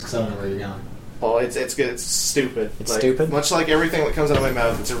because I don't know where you're going. Well, it's good. It's stupid. It's stupid? Much like everything that comes out of my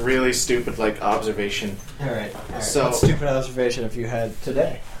mouth, it's a really stupid, observation. All right. So, what stupid observation have you had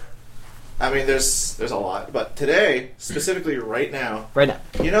today? I mean, there's a lot. But today, specifically right now... Right now.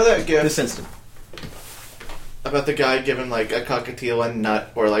 You know that gif... This instant. About the guy giving, a cockatiel a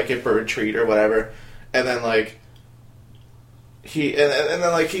nut, or, a bird treat, or whatever, and then, he... And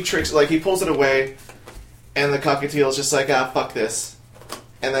then, he tricks... he pulls it away, and the cockatiel's just like, fuck this.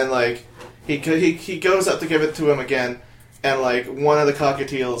 And then, He goes up to give it to him again, and one of the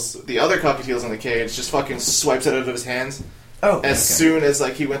cockatiels, the other cockatiels in the cage, just fucking swipes it out of his hands. Oh, as soon as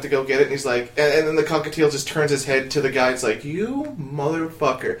he went to go get it, and he's like, and then the cockatiel just turns his head to the guy. It's like, you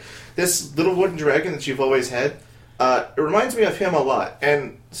motherfucker! This little wooden dragon that you've always had, it reminds me of him a lot,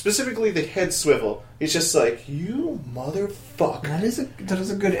 and specifically the head swivel. He's just like, you motherfucker. That is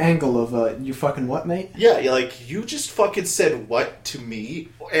a good angle of you fucking what, mate? Yeah, you just fucking said what to me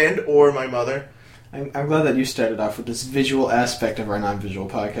and or my mother. I'm glad that you started off with this visual aspect of our non-visual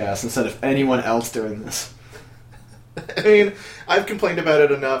podcast instead of anyone else doing this. I mean, I've complained about it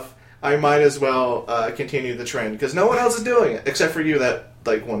enough. I might as well continue the trend, because no one else is doing it, except for you that,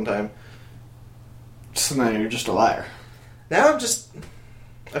 one time. So now you're just a liar. Now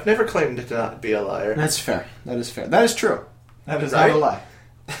I've never claimed to not be a liar. That's fair. That is fair. That is true. That is not a lie.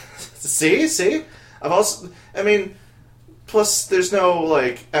 See? I've also... I mean, plus there's no,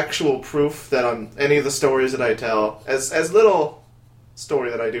 actual proof that on any of the stories that I tell, as little story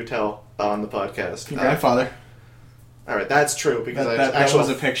that I do tell on the podcast. Your grandfather. Alright, that's true, because that was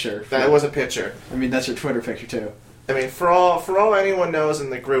a picture. That was a picture. I mean, that's your Twitter picture, too. I mean, for all anyone knows in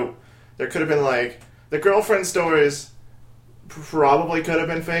the group, there could have been, the girlfriend stories probably could have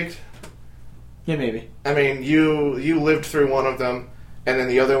been faked. Yeah, maybe. I mean, you lived through one of them, and then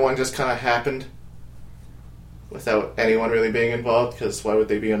the other one just kind of happened without anyone really being involved, because why would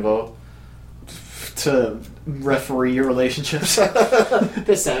they be involved? To referee your relationships.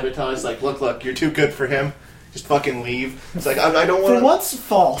 To sabotage, look, you're too good for him. Just fucking leave. It's I don't want to... For what's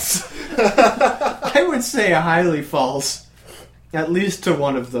false? I would say highly false. At least to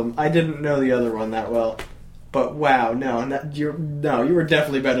one of them. I didn't know the other one that well. But wow, you were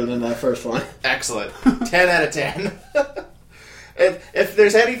definitely better than that first one. Excellent. 10 out of 10. If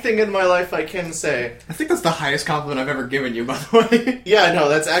there's anything in my life I can say... I think that's the highest compliment I've ever given you, by the way. Yeah, no,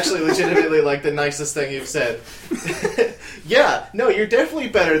 that's actually legitimately, the nicest thing you've said. Yeah, no, you're definitely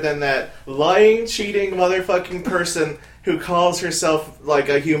better than that lying, cheating motherfucking person who calls herself,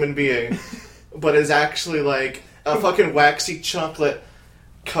 a human being, but is actually, a fucking waxy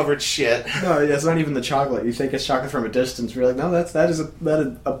chocolate-covered shit. No, it's not even the chocolate. You think it's chocolate from a distance. You're like, no, that is a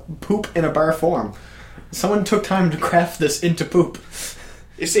poop in a bar form. Someone took time to craft this into poop.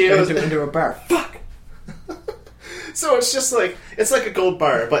 You see, into a bar. Fuck! So it's just it's like a gold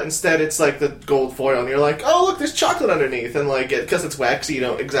bar, but instead it's the gold foil, and you're like, oh look, there's chocolate underneath, and because it's waxy, you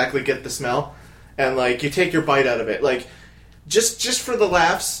don't exactly get the smell, and you take your bite out of it, just for the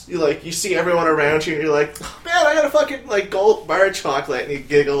laughs, you see everyone around you, and you're like, oh, man, I got a fucking gold bar chocolate, and you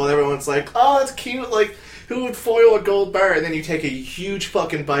giggle, and everyone's like, oh, that's cute, who would foil a gold bar? And then you take a huge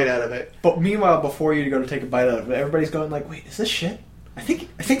fucking bite out of it. But meanwhile, before you go to take a bite out of it, everybody's going wait, is this shit? I think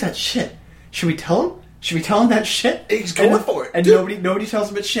that's shit. Should we tell him? Should we tell him that shit? He's going for it. And nobody tells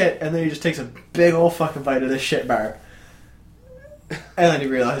him it's shit, and then he just takes a big old fucking bite of this shit bar. And then he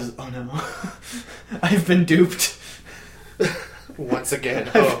realizes, oh no, I've been duped. Once again.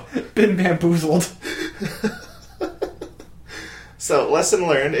 I've been bamboozled. So, lesson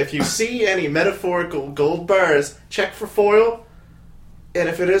learned, if you see any metaphorical gold bars, check for foil. And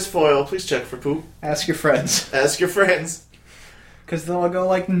if it is foil, please check for poop. Ask your friends. Ask your friends. Because they'll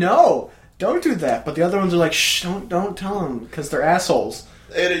go no, don't do that. But the other ones are like, shh, don't tell them, because they're assholes.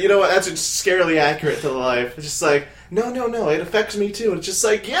 And you know what, that's scarily accurate to life. It's just no, it affects me too. It's just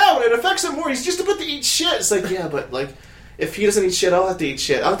yeah, but it affects him more. He's just about to eat shit. It's yeah, but if he doesn't eat shit, I'll have to eat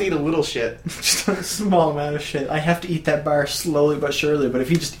shit. I'll have to eat a little shit. Just a small amount of shit. I have to eat that bar slowly but surely, but if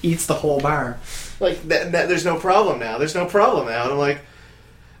he just eats the whole bar... there's no problem now. There's no problem now. And I'm like,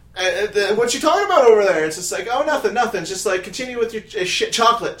 what you talking about over there? It's just oh, nothing. It's just continue with your shit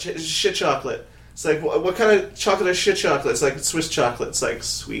chocolate. Shit chocolate. It's what kind of chocolate is shit chocolate? It's Swiss chocolate. It's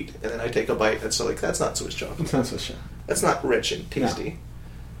sweet. And then I take a bite, and so that's not Swiss chocolate. It's not Swiss chocolate. That's not rich and tasty.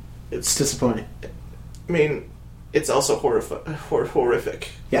 No. It's disappointing. I mean... It's also horrific.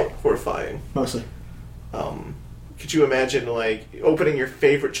 Yeah. Horrifying. Mostly. Could you imagine, opening your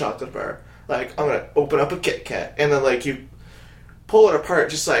favorite chocolate bar? I'm gonna open up a Kit Kat, and then, you pull it apart,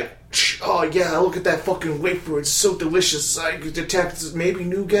 just oh yeah, look at that fucking wafer, it's so delicious. I detect maybe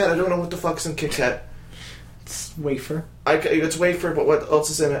nougat, I don't know what the fuck's in Kit Kat. It's wafer. It's wafer, but what else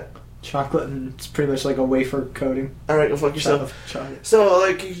is in it? Chocolate, and it's pretty much like a wafer coating. Alright, go fuck yourself. Chocolate. So,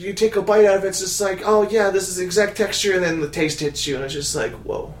 like, you take a bite out of it, it's just like, oh yeah, this is the exact texture, and then the taste hits you, and it's just like,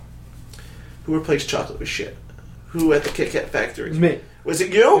 whoa. Who replaced chocolate with shit? Who at the Kit Kat factory? It was me. Was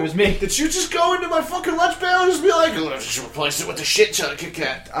it you? It was me. Did you just go into my fucking lunch pail and just be like, let's just replace it with the shit chocolate Kit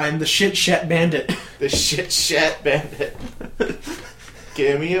Kat? I'm the shit shat bandit. The shit shat bandit.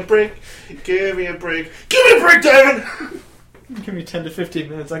 Give me a break. Give me a break. Give me a break, David! Give me 10 to 15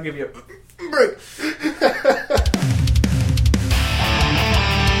 minutes, I'll give you a break.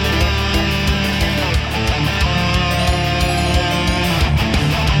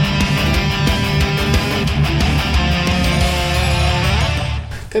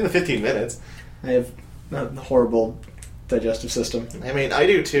 10 to 15 minutes. I have a horrible digestive system. I mean, I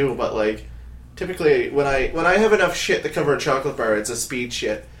do too, but like, typically when I have enough shit to cover a chocolate bar, it's a speed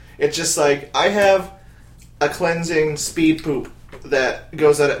shit. It's just like, I have a cleansing speed poop that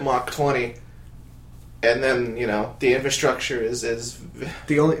goes out at Mach 20, and then, you know, the infrastructure is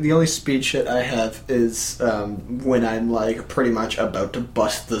The only speed shit I have is when I'm like pretty much about to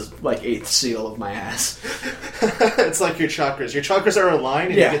bust the like 8th seal of my ass. It's like your chakras. Your chakras are aligned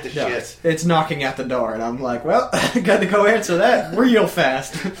and you get the shit. It's knocking at the door, and I'm like, well, got to go answer that real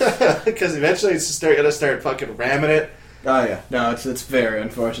fast. Because eventually it's gonna start fucking ramming it. Oh yeah, no, it's very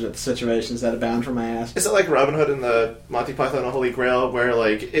unfortunate situations that abound for my ass. Is it like Robin Hood in the Monty Python and the Holy Grail, where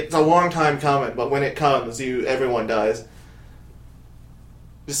like it's a long time coming, but when it comes, everyone dies.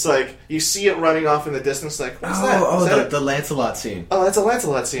 Just like you see it running off in the distance, like what's that? Oh, that the Lancelot scene. Oh, that's a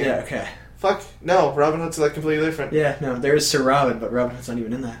Lancelot scene. Yeah, okay. Fuck no, Robin Hood's like completely different. Yeah, no, there is Sir Robin, but Robin Hood's not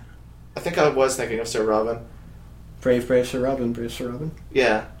even in that. I think I was thinking of Sir Robin. Brave Sir Robin, brave Sir Robin.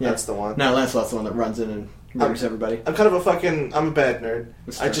 Yeah, that's the one. No, Lancelot's the one that runs in and murders everybody. I'm kind of I'm a bad nerd.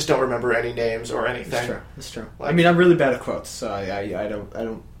 I just don't remember any names or anything. That's true. Like, I mean, I'm really bad at quotes, so I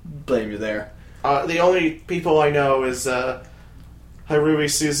don't blame you there. The only people I know is Haruhi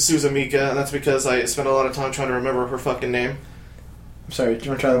Suzumika, and that's because I spent a lot of time trying to remember her fucking name. I'm sorry, do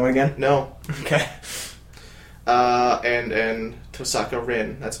you want to try that one again? No. Okay. And Tosaka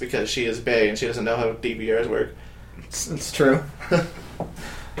Rin. That's because she is bae and she doesn't know how DVRs work. It's true.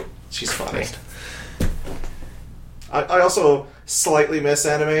 She's funny. I also slightly miss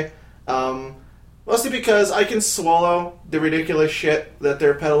anime, mostly because I can swallow the ridiculous shit that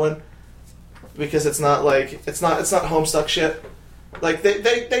they're peddling, because it's not Homestuck shit. Like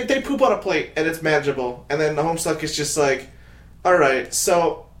they poop on a plate and it's manageable, and then the Homestuck is just like, all right,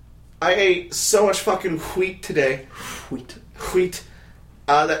 so I ate so much fucking wheat today, wheat,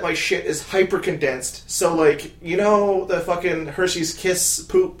 that my shit is hyper condensed. So like, you know the fucking Hershey's Kiss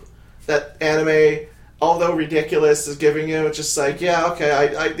poop that anime, although ridiculous, is giving you. It's just like, yeah, okay,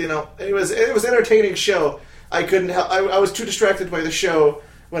 I you know, it was an entertaining show. I couldn't help. I was too distracted by the show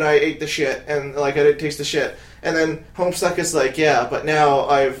when I ate the shit, and like I didn't taste the shit. And then Homestuck is like, yeah, but now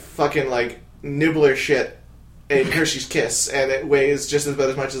I've fucking like nibbler shit in Hershey's Kiss, and it weighs just about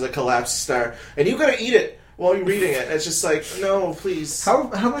as much as a collapsed star, and you gotta eat it while you're reading it. It's just like, no, please. How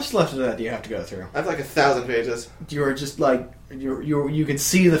much left of that do you have to go through? I have like 1,000 pages. You're just like you can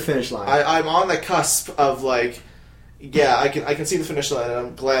see the finish line. I'm on the cusp of like, yeah, I can see the finish line, and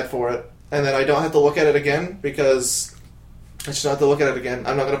I'm glad for it. And then I don't have to look at it again, because I just don't have to look at it again.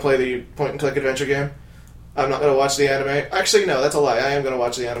 I'm not going to play the point-and-click adventure game. I'm not going to watch the anime. Actually, no, that's a lie. I am going to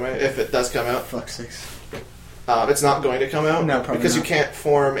watch the anime if it does come out. Fuck's sakes. It's not going to come out. No, probably because not. You can't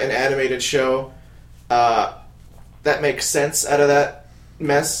form an animated show that makes sense out of that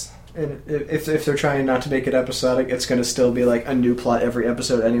mess. And if they're trying not to make it episodic, it's going to still be like a new plot every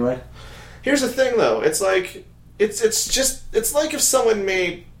episode anyway. Here's the thing, though. It's like it's like if someone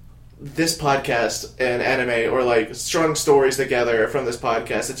made this podcast an anime, or like strung stories together from this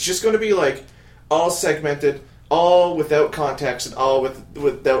podcast. It's just going to be like all segmented, all without context, and all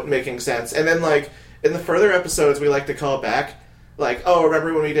without making sense. And then like in the further episodes, we like to call back, like, oh,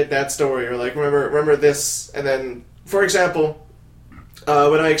 remember when we did that story, or like remember this. And then, for example,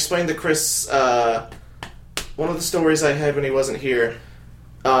 when I explained to Chris one of the stories I had when he wasn't here,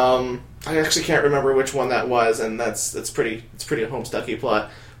 I actually can't remember which one that was, and it's pretty Homestucky plot.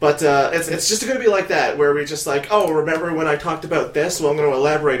 But it's just going to be like that, where we just like, oh, remember when I talked about this? Well, I'm going to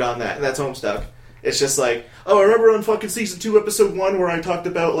elaborate on that, and that's Homestuck. It's just like, oh, remember on fucking season 2, episode 1, where I talked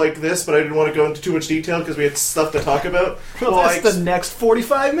about like this, but I didn't want to go into too much detail because we had stuff to talk about. Well, that's the next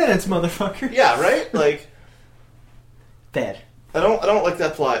 45 minutes, motherfucker. Yeah, right. Like, bad. I don't like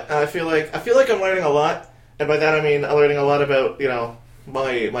that plot, and I feel like I'm learning a lot, and by that I mean I'm learning a lot about, you know,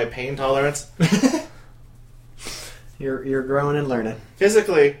 my pain tolerance. You're growing and learning.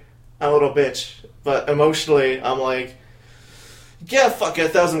 Physically, I'm a little bitch. But emotionally, I'm like, yeah, fuck it,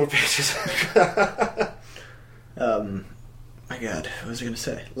 1,000 more pages. My God, what was I going to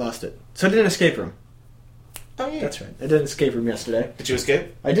say? Lost it. So I did an escape room. Oh, yeah. That's right. I did an escape room yesterday. Did you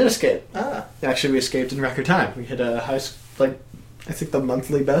escape? I did escape. Ah. Actually, we escaped in record time. We hit a high, I think the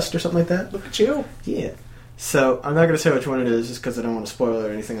monthly best or something like that. Look at you. Yeah. So I'm not going to say which one it is, just because I don't want to spoil it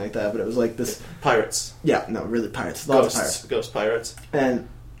or anything like that. But it was like this. Pirates. Yeah, no, really pirates. Lots of pirates. Ghost pirates. And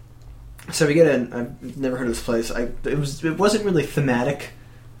so we get in. I've never heard of this place. It wasn't really thematic.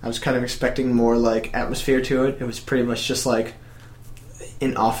 I was kind of expecting more like atmosphere to it. It was pretty much just like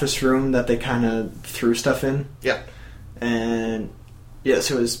an office room that they kind of threw stuff in. Yeah. And yeah,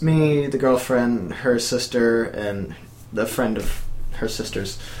 so it was me, the girlfriend, her sister, and the friend of her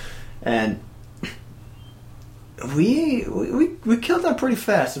sister's, and we killed that pretty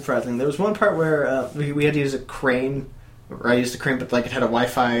fast. Surprisingly, there was one part where we had to use a crane. Or I used a crane, but like it had a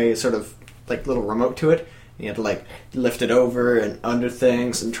Wi-Fi sort of like little remote to it. And you had to like lift it over and under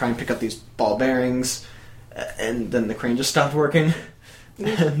things and try and pick up these ball bearings, and then the crane just stopped working.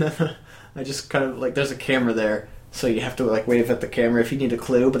 And then I just kind of like there's a camera there. So you have to like wave at the camera if you need a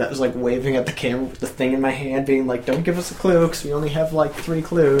clue, but that was like waving at the camera with the thing in my hand, being like, "Don't give us a clue because we only have like 3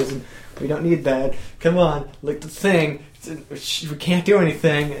 clues and we don't need that. Come on, look at the thing. We can't do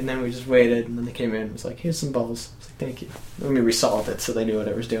anything." And then we just waited, and then they came in. It was like, "Here's some balls." I was like, "Thank you." I mean, we solved it, so they knew what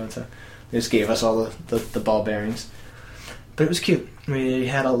it was doing. So they just gave us all the ball bearings. But it was cute.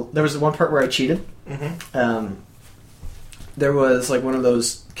 There was one part where I cheated. Mm-hmm. There was like one of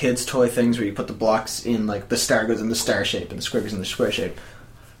those kids' toy things where you put the blocks in, like the star goes in the star shape and the square goes in the square shape.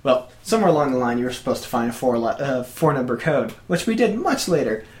 Well, somewhere along the line you were supposed to find a 4-number code, which we did much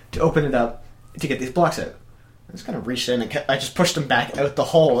later to open it up to get these blocks out. I just kind of reached in and I just pushed them back out the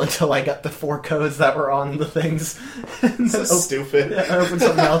hole until I got the 4 codes that were on the things. So stupid. Yeah, I opened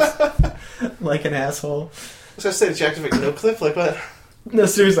something else like an asshole. I was going to say, did you activate no clip like that? No,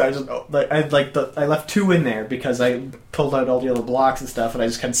 seriously, I left 2 in there because I pulled out all the other blocks and stuff, and I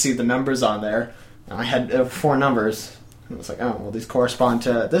just kind of see the numbers on there. And I had 4 numbers. And it was like, oh, well, these correspond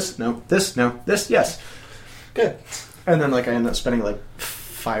to this, no, this, yes. Good. And then like I ended up spending like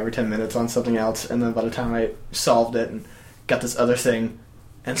 5 or 10 minutes on something else, and then by the time I solved it and got this other thing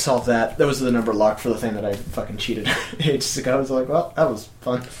and solved that was the number locked for the thing that I fucking cheated ages ago. I was like, well, that was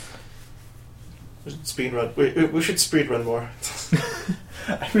fun. We should speed run. We should speed run more.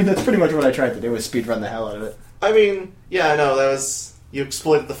 I mean, that's pretty much what I tried to do, was speed run the hell out of it. I mean, yeah, I know, you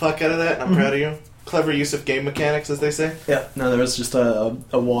exploited the fuck out of that, and I'm proud of you. Clever use of game mechanics, as they say. Yeah, no, there was just a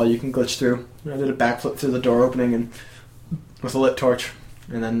wall you can glitch through. I did a backflip through the door opening and with a lit torch,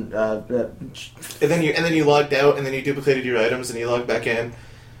 and then and then you logged out, and then you duplicated your items, and you logged back in.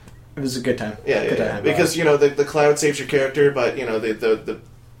 It was a good time. Yeah. Because the cloud saves your character, but the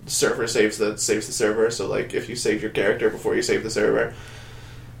server saves the server. So like, if you save your character before you save the server,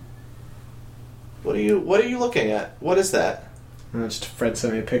 what are you looking at? What is that? Just Fred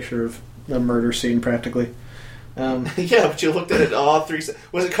sent me a picture of a murder scene, practically. Yeah, but you looked at it all 3.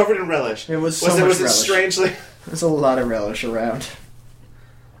 Was it covered in relish? It was much relish. Was it strangely? There's a lot of relish around.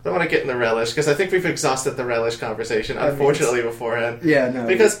 I don't want to get in the relish, because I think we've exhausted the relish conversation, unfortunately, beforehand. Yeah, no.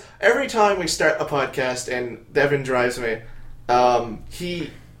 Because every time we start a podcast and Devin drives me, he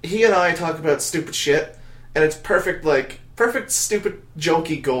and I talk about stupid shit, and it's perfect stupid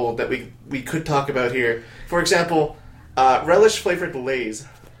jokey gold that we could talk about here. For example, relish flavored Lay's.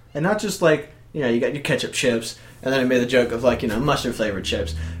 And not just like, you got your ketchup chips, and then I made the joke of like, mustard flavored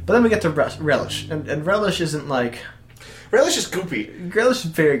chips. But then we get to relish, and relish isn't like... Relish is goopy. Relish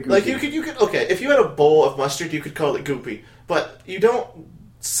is very goopy. Like, you could okay, if you had a bowl of mustard, you could call it goopy. But you don't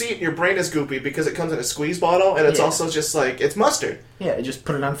see it in your brain as goopy because it comes in a squeeze bottle, and it's also just like, it's mustard. Yeah, you just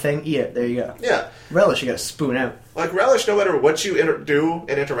put it on thing, eat it, there you go. Yeah. Relish, you gotta spoon out. Like, relish, no matter what you do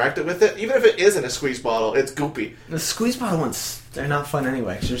and interact it with it, even if it is in a squeeze bottle, it's goopy. The squeeze bottle ones, they're not fun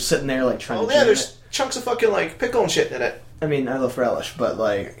anyway, because you're sitting there like trying to... Oh yeah, there's chunks of fucking like pickle and shit in it. I mean, I love relish, but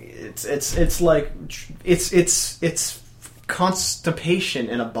like, it's constipation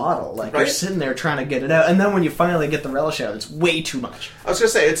in a bottle. Like, right? You're sitting there trying to get it out, and then when you finally get the relish out, it's way too much. I was gonna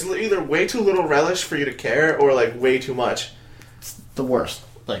say, it's either way too little relish for you to care, or like way too much. It's the worst.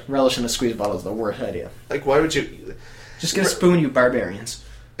 Like, relish in a squeeze bottle is the worst idea. Like, why would you... Just get a spoon, you barbarians.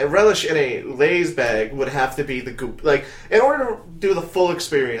 A relish in a Lay's bag would have to be the goop. Like, in order to do the full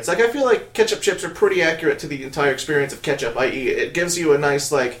experience, like, I feel like ketchup chips are pretty accurate to the entire experience of ketchup, i.e. it gives you a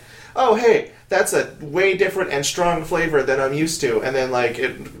nice, like, oh, hey, that's a way different and strong flavor than I'm used to. And then, like,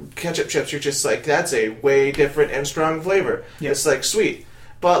 ketchup chips, you're just like, that's a way different and strong flavor. Yep. It's, like, sweet.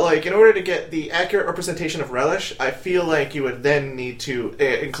 But, like, in order to get the accurate representation of relish, I feel like you would then need to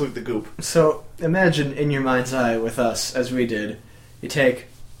include the goop. So, imagine in your mind's eye with us, as we did, you take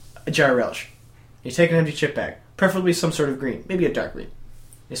a jar of relish. You take an empty chip bag, preferably some sort of green, maybe a dark green.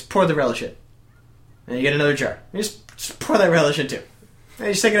 You just pour the relish in. And you get another jar. You just pour that relish in too. And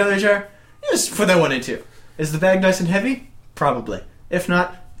you just take another jar, you just put that one in too. Is the bag nice and heavy? Probably. If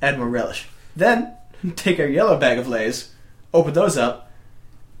not, add more relish. Then, take our yellow bag of Lay's, open those up,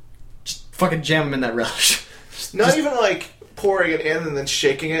 just fucking jam them in that relish. Not even like pouring it in and then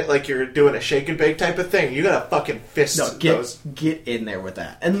shaking it like you're doing a shake and bake type of thing. You gotta fucking fist those. Get in there with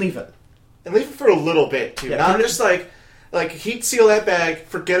that. And leave it. And leave it for a little bit, too. Yeah, Not just like heat seal that bag,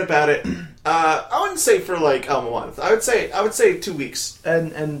 forget about it. I wouldn't say for like a month. I would say 2 weeks.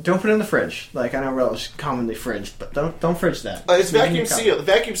 And don't put it in the fridge. Like, I know relish is commonly fridged, but don't fridge that. It's vacuum sealed. The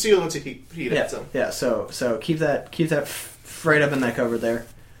vacuum sealed once you heat yeah, it. Yeah, so keep that right up in that cupboard there.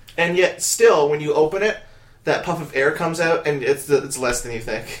 And yet, still, when you open it, that puff of air comes out, and it's less than you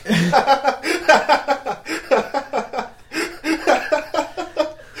think.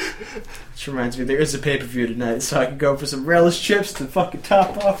 Which reminds me, there is a pay-per-view tonight, so I can go for some relish chips to fucking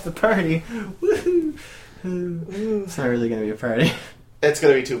top off the party. Woohoo! It's not really going to be a party. It's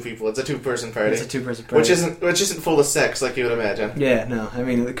going to be 2 people. It's a 2-person party. It's a 2-person party. Which isn't full of sex like you would imagine. Yeah, no. I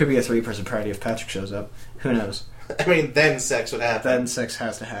mean, it could be a 3-person party if Patrick shows up. Who knows? I mean, then sex would happen. Then sex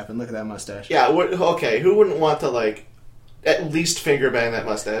has to happen. Look at that mustache. Yeah, okay, who wouldn't want to, like, at least finger bang that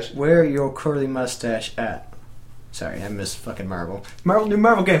mustache? Where your curly mustache at? Sorry, I missed fucking Marvel. New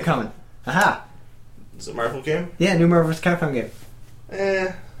Marvel game coming. Aha! Is it a Marvel game? Yeah, new Marvel vs. Capcom game.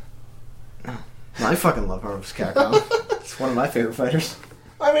 Oh, well, I fucking love Marvel vs. Capcom. It's one of my favorite fighters.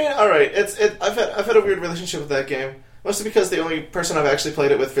 I mean, alright, I've had a weird relationship with that game. Mostly because the only person I've actually played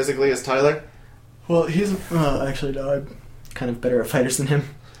it with physically is Tyler. Well, actually, no, I'm kind of better at fighters than him.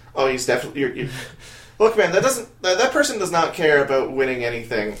 Oh, he's definitely... Look, man, that person does not care about winning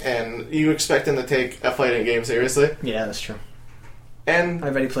anything, and you expect him to take a fighting game seriously. Yeah, that's true. And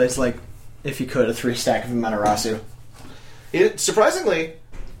I bet he plays, like, if he could, a 3-stack of Amaterasu. Surprisingly,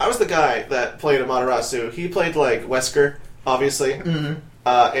 I was the guy that played Amaterasu. He played, like, Wesker, obviously. Mm-hmm.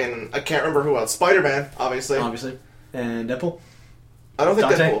 And I can't remember who else. Spider-Man, obviously. Obviously. And Deadpool? I don't think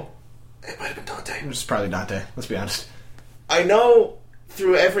Dante? Deadpool. It might have been Dante. It's probably Dante, let's be honest. I know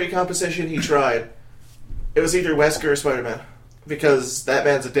through every composition he tried, it was either Wesker or Spider-Man. Because that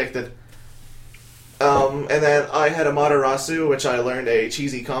man's addicted. And then I had Amaterasu, which I learned a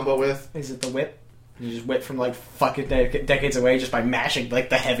cheesy combo with. Is it the whip? You just whip from, like, fucking decades away just by mashing, like,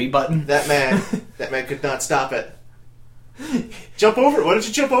 the heavy button? That man could not stop it. Jump over it. Why don't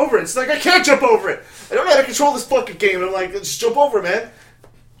you jump over it? It's like, I can't jump over it. I don't know how to control this fucking game. And I'm like, just jump over it, man.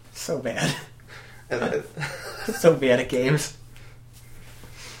 So bad. And so bad at games.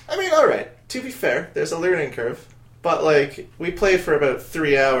 I mean, alright. To be fair, there's a learning curve. But, like, we played for about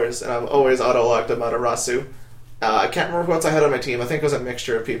 3 hours, and I'm always auto-locked Amaterasu. I can't remember who else I had on my team. I think it was a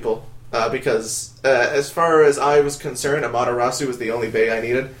mixture of people. Because, as far as I was concerned, Amaterasu was the only bay I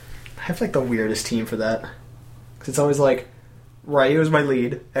needed. I have, like, the weirdest team for that. Because it's always, like, Ryu is my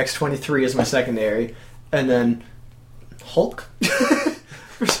lead, X-23 is my secondary, and then Hulk?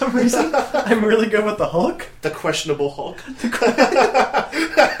 For some reason, I'm really good with the Hulk. The questionable Hulk.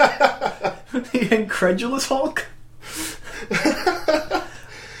 The incredulous Hulk.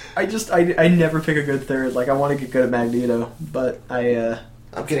 I never pick a good third. Like, I want to get good at Magneto, but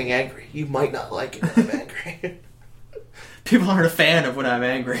I'm getting angry. You might not like it when I'm angry. People aren't a fan of when I'm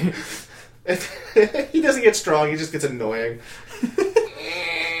angry. He doesn't get strong, he just gets annoying.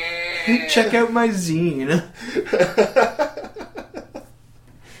 Check out my zine.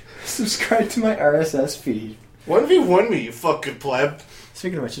 Subscribe to my RSS feed. 1v1 me, you fucking pleb.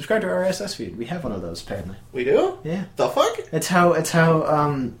 Speaking of which, subscribe to our RSS feed. We have one of those, apparently. We do? Yeah. The fuck? It's how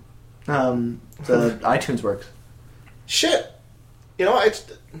the iTunes works. Shit. You know,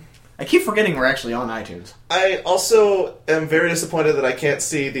 I keep forgetting we're actually on iTunes. I also am very disappointed that I can't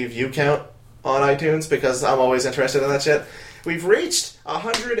see the view count on iTunes because I'm always interested in that shit. We've reached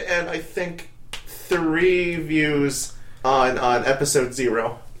 100 and I think 3 views on episode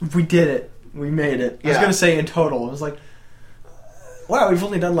 0. We did it. We made it. I was going to say in total. It was like, wow, we've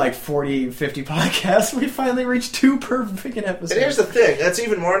only done like 40, 50 podcasts. We finally reached 2 per freaking episode. And here's the thing. That's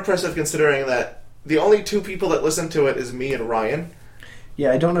even more impressive considering that the only 2 people that listen to it is me and Ryan.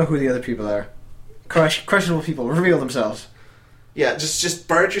 Yeah, I don't know who the other people are. Questionable people. Reveal themselves. Yeah, just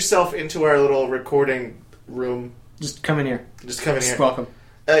barge yourself into our little recording room. Just come in here. Just come in here. Welcome.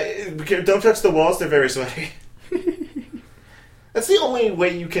 Don't touch the walls. They're very sweaty. That's the only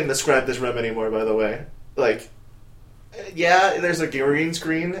way you can describe this room anymore, by the way. Like, Yeah, there's a green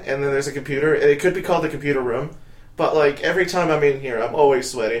screen, and then there's a computer. It could be called the computer room, but like every time I'm in here, I'm always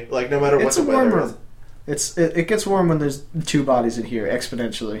sweaty. Like no matter what It's the a warm weather room. It gets warm when there's two bodies in here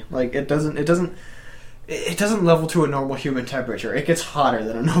exponentially. Like it doesn't level to a normal human temperature. It gets hotter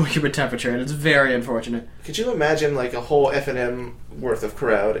than a normal human temperature, and it's very unfortunate. Could you imagine like a whole F&M worth of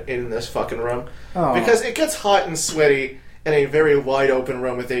crowd in this fucking room? Oh. Because it gets hot and sweaty in a very wide open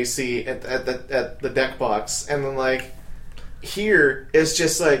room with AC at the deck box, and then like here is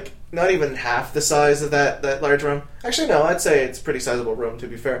just like not even half the size of that large room. Actually, no, I'd say it's a pretty sizable room to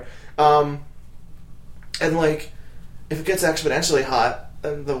be fair. And like if it gets exponentially hot,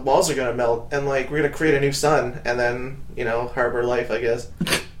 then the walls are gonna melt, and like we're gonna create a new sun, and then harbor life, I guess.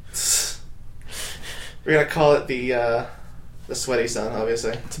 We're gonna call it the sweaty sun,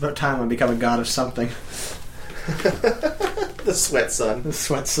 obviously. It's about time I become a god of something. The sweat sun. The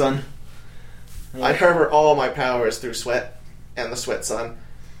sweat sun. I harbor all my powers through sweat and the sweat sun.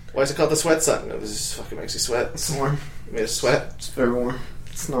 Why is it called the sweat sun? No, this just fucking makes you sweat. It's warm. You made it sweat. It's very warm.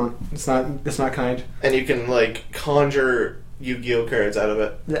 It's not kind. And you can like conjure Yu-Gi-Oh cards out of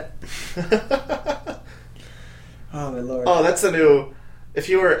it. Yeah. Oh my lord. Oh, that's the new. If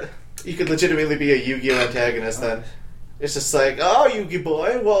you could legitimately be a Yu-Gi-Oh antagonist then. It's just like, oh, Yu-Gi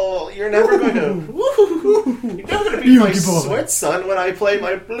boy, well, you're never going to... You're never going to be my sweat son when I play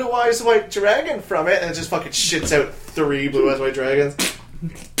my Blue Eyes White Dragon from it, and it just fucking shits out 3 Blue Eyes White Dragons.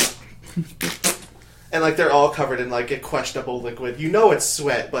 And, like, they're all covered in, like, a questionable liquid. You know it's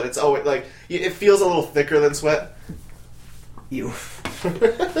sweat, but it's always, like, it feels a little thicker than sweat. You.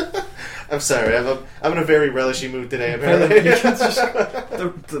 I'm sorry, I'm in a very relishy mood today, apparently. We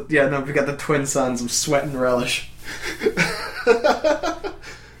got the twin sons of Sweat and Relish.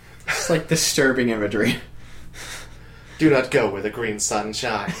 It's like disturbing imagery. Do not go where the green sun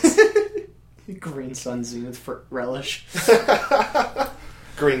shines. Green sun zenith for relish.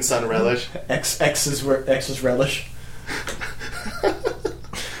 Green sun relish. X is relish.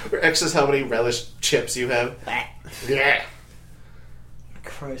 Where X is how many relish chips you have. Yeah.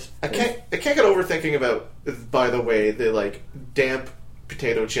 Christ. I can't get over thinking about, by the way, the like damp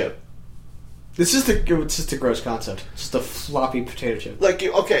potato chip. It's just a gross concept. Just a floppy potato chip. Like,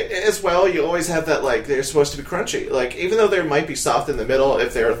 you always have that, like, they're supposed to be crunchy. Like, even though they might be soft in the middle,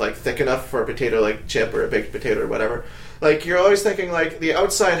 if they're, like, thick enough for a potato, like, chip or a baked potato or whatever. Like, you're always thinking, like, the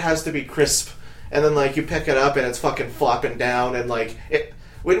outside has to be crisp. And then, like, you pick it up and it's fucking flopping down. And, like,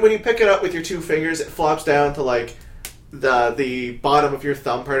 when you pick it up with your 2 fingers, it flops down to, like, the bottom of your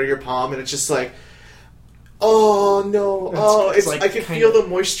thumb part of your palm. And it's just, like... Oh no! I can feel the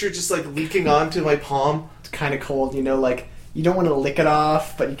moisture just like leaking onto my palm. It's kind of cold, like you don't want to lick it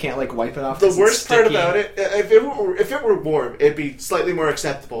off, but you can't like wipe it off. The worst part about it, if it were warm, it'd be slightly more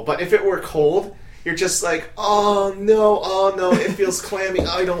acceptable. But if it were cold, you're just like, oh no, it feels clammy.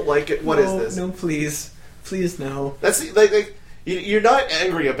 I don't like it. What is this? No, please, no. That's like you're not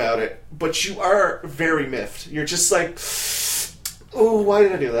angry about it, but you are very miffed. You're just like, oh, why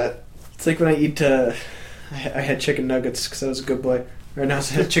did I do that? It's like when I eat. I had chicken nuggets because I was a good boy. Or no, I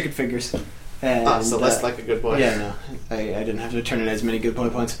had chicken fingers. And, so less like a good boy. Yeah, no. I didn't have to turn in as many good boy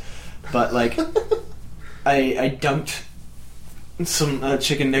points. But, like, I dunked some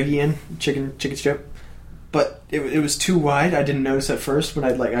chicken nugget in, chicken strip. But it was too wide. I didn't notice at first, but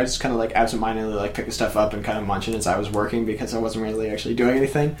I just kind of, like, absentmindedly, like, picked the stuff up and kind of munching as I was working because I wasn't really actually doing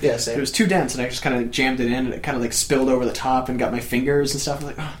anything. Yeah, same. It was too dense, and I just kind of jammed it in, and it kind of, like, spilled over the top and got my fingers and stuff. I'm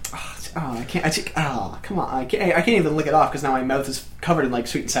like, I can't. Come on! I can't even lick it off because now my mouth is covered in like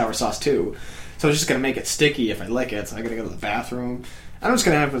sweet and sour sauce too. So it's just gonna make it sticky if I lick it. So I gotta go to the bathroom. I'm just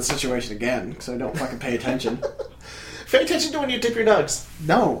gonna have the situation again because I don't fucking pay attention. Pay attention to when you dip your nugs.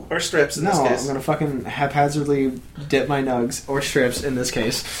 No, or strips. In this case, I'm gonna fucking haphazardly dip my nugs or strips in this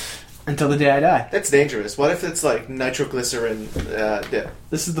case until the day I die. That's dangerous. What if it's like nitroglycerin dip?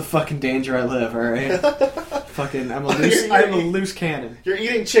 This is the fucking danger I live. All right. Fucking, I'm a loose cannon. You're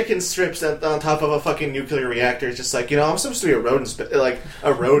eating chicken strips on top of a fucking nuclear reactor. It's just like, I'm supposed to be a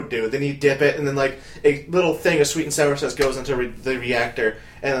road dude. Then you dip it, and then like a little thing of sweet and sour sauce goes into the reactor,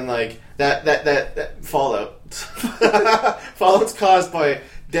 and then like that fallout. Fallout's caused by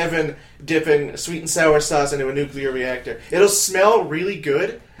Devin dipping sweet and sour sauce into a nuclear reactor. It'll smell really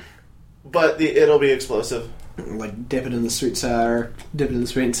good, but it'll be explosive. Like, dip it in the sweet and sour, dip it in the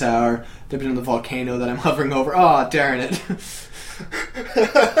sweet and sour, dip it in the volcano that I'm hovering over. Oh, darn it.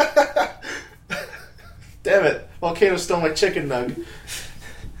 Damn it. Volcano stole my chicken nug.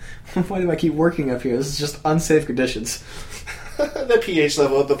 Why do I keep working up here? This is just unsafe conditions. The pH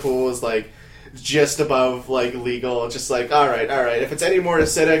level of the pool is like just above like legal. Just like all right, if it's any more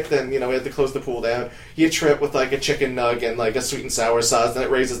acidic, then we have to close the pool down. You trip with like a chicken nug and like a sweet and sour sauce, and it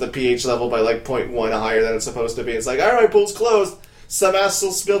raises the pH level by like 0.1 higher than it's supposed to be. It's like all right, pool's closed. Some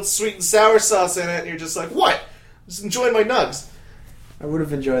asshole spilled sweet and sour sauce in it, and you're just like, what? Just enjoying my nugs. I would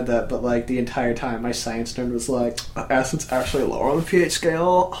have enjoyed that, but like the entire time, my science nerd was like, acid's actually lower on the pH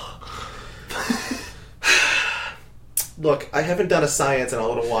scale. Look, I haven't done a science in a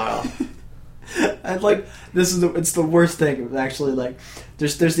little while. And like it's the worst thing. Actually, like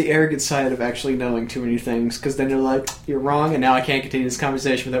there's the arrogant side of actually knowing too many things, because then you're like, you're wrong, and now I can't continue this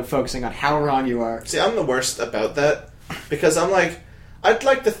conversation without focusing on how wrong you are. See, I'm the worst about that, because I'm like, I'd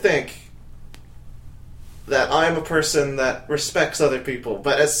like to think that I'm a person that respects other people,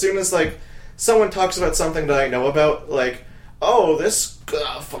 but as soon as like someone talks about something that I know about, like, oh, this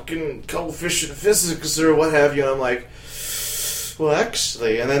fucking coefficient of physics or what have you, and I'm like, well,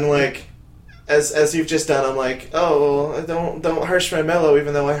 actually, and then like, as you've just done, I'm like, oh, well, don't harsh my mellow,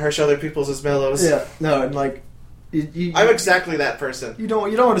 even though I harsh other people's as mellows. Yeah, no, and like, I'm exactly that person. You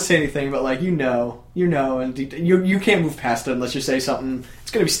don't want to say anything, but like you know, and you can't move past it unless you say something.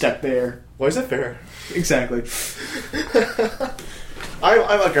 It's gonna be stuck there. Why is that fair? Exactly.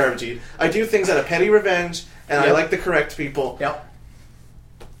 I'm a garbage eat. I do things out of petty revenge, and I like to correct people. Yep.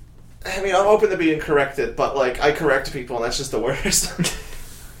 I mean, I'm open to being corrected, but like I correct people, and that's just the worst.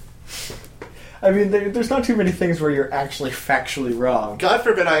 I mean, there's not too many things where you're actually factually wrong. God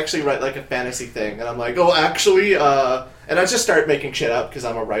forbid I actually write like a fantasy thing, and I'm like, oh, actually, and I just start making shit up because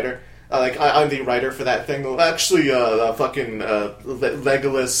I'm a writer. I'm the writer for that thing. Actually, fucking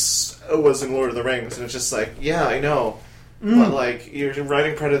Legolas was in Lord of the Rings, and it's just like, yeah, I know, but like you're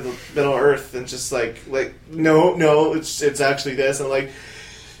writing part of the Middle Earth, and just like no, it's actually this, and I'm like,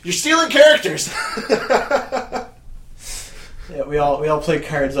 you're stealing characters. Yeah, we all played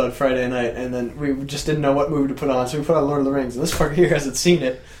cards on Friday night, and then we just didn't know what movie to put on, so we put on Lord of the Rings, and this fucker here hasn't seen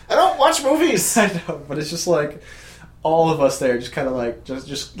it. I don't watch movies! I know, but it's just like, all of us there just kind of like,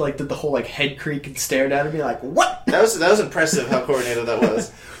 just like did the whole like head creak and stared at me like, what? That was impressive how coordinated that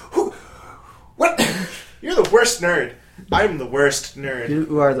was. What? You're the worst nerd. I'm the worst nerd.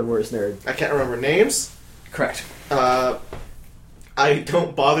 You are the worst nerd. I can't remember names. Correct. I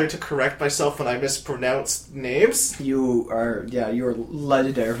don't bother to correct myself when I mispronounce names. You are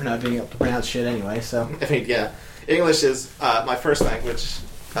legendary for not being able to pronounce shit anyway, so. I mean, yeah. English is my first language.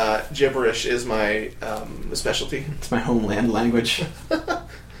 Gibberish is my specialty. It's my homeland language.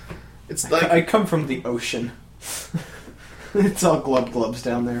 It's like I come from the ocean. It's all glubs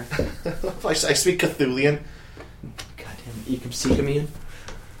down there. I speak Cthulian. Goddamn, Ecum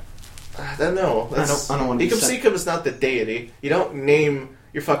I don't know. I don't want to. Ecum is not the deity. You don't name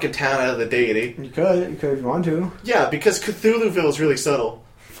your fucking town out of the deity. You could if you want to. Yeah, because Cthulhuville is really subtle.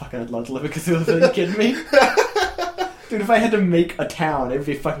 Fuck, I'd love to live in Cthulhuville. Are you kidding me? Dude, if I had to make a town, it'd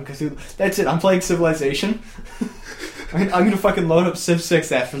be fucking Cthulhu. That's it. I'm playing Civilization. I'm gonna fucking load up Civ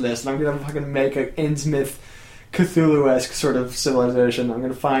 6 after this, and I'm gonna fucking make an Innsmouth Cthulhu-esque sort of civilization. I'm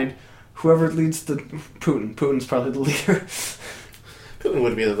gonna find whoever leads the Putin. Putin's probably the leader. Putin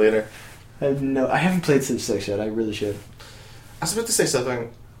would be the leader. I haven't played Civ 6 yet. I really should. I was about to say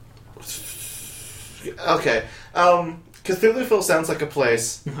something. Okay. Cthulhuville sounds like a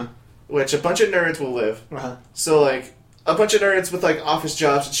place which a bunch of nerds will live. So, like, a bunch of nerds with, like, office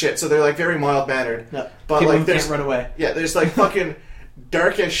jobs and shit, so they're, like, very mild-mannered. Yeah. But, people like, who can't run away. Yeah, there's, like, fucking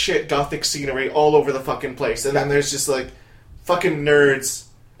dark as shit gothic scenery all over the fucking place. And then there's just, like, fucking nerds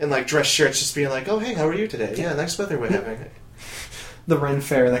in, like, dress shirts just being like, oh, hey, how are you today? Yeah, nice weather we're having. The Ren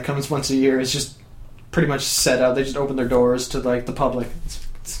Fair that comes once a year is just pretty much set out. They just open their doors to, like, the public. It's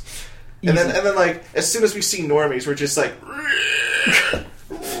and then, like, as soon as we see normies, we're just like...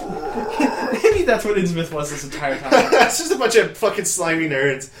 Maybe that's what Innsmouth was this entire time. It's just a bunch of fucking slimy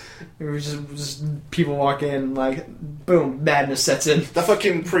nerds. It was just people walk in, like, boom, madness sets in. The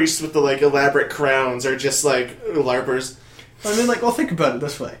fucking priests with the, like, elaborate crowns are just, like, LARPers. I mean, like, well, think about it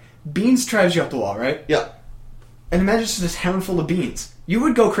this way. Beans drives you up the wall, right? Yeah. And imagine just this town full of beans. You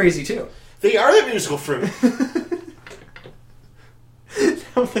would go crazy, too. They are the musical fruit.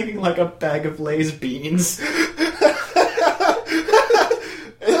 I'm thinking like a bag of Lay's beans.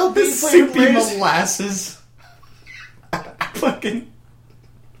 It'll be soupy molasses. Fucking...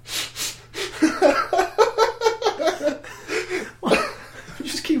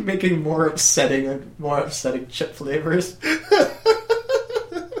 Just keep making more upsetting chip flavors.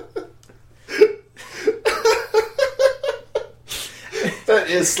 That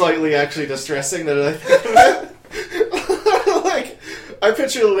is slightly actually distressing that I think of it. Like, I I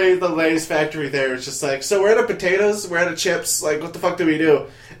picture the Lay's factory there. It's just like, so we're out of potatoes, we're out of chips, like, what the fuck do we do?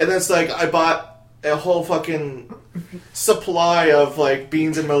 And then it's like, I bought a whole fucking supply of, like,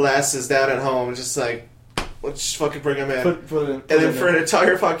 beans and molasses down at home. Just like, let's just fucking bring them in. And then for an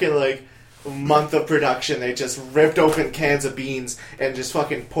entire fucking, like, month of production, they just ripped open cans of beans and just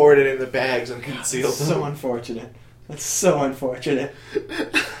fucking poured it in the bags and heat sealed them. So unfortunate. That's so unfortunate.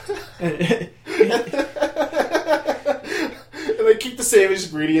 And they keep the same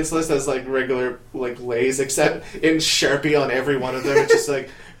ingredients list as, like, regular, like, Lay's, except in Sharpie on every one of them. It's just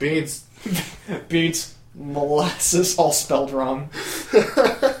like, beans. Beans, molasses, all spelled wrong.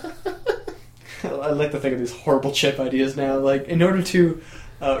 I like to think of these horrible chip ideas now. Like, in order to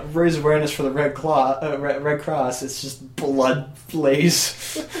raise awareness for the Red Cross, it's just blood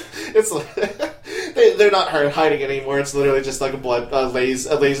Lay's. It's like, they're not hiding anymore. It's literally just like a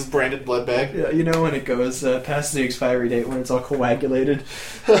Lay's branded blood bag. Yeah, you know when it goes past the expiry date when it's all coagulated.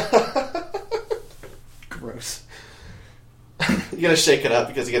 Gross. You gotta shake it up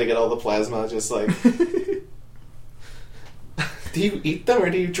because you gotta get all the plasma. Just like, do you eat them or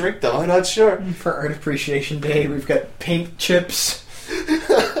do you drink them? I'm not sure. For Art Appreciation Day, we've got paint chips.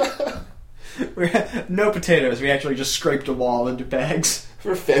 No potatoes. We actually just scraped them all into bags.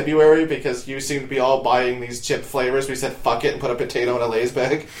 For February, because you seem to be all buying these chip flavors, we said fuck it and put a potato in a Lay's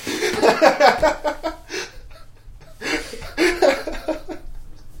bag.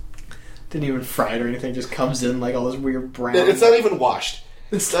 Didn't even fry it or anything. Just comes in like all this weird brown. It's not even washed.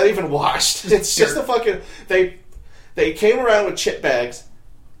 It's not even washed. It's just a fucking... They came around with chip bags.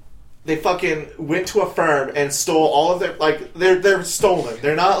 They fucking went to a firm and stole all of their... Like, they're stolen.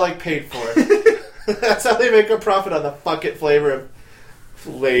 They're not, like, paid for. That's how they make a profit on the fucking flavor of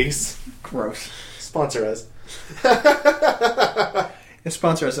Lay's. Gross. Sponsor us.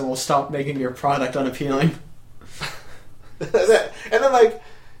 Sponsor us and we'll stop making your product unappealing. And then, like...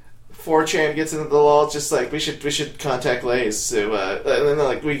 4chan gets into the law, just like, we should contact Lay's. So, and then,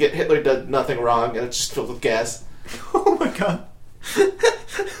 like, we get Hitler did nothing wrong, and it's just filled with gas. Oh my god.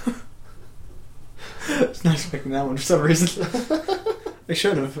 I was not expecting that one for some reason. I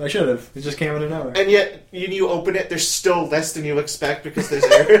should have. It just came out of nowhere. And yet, when you open it, there's still less than you expect because there's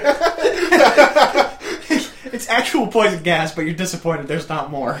air. It's actual poison gas, but you're disappointed there's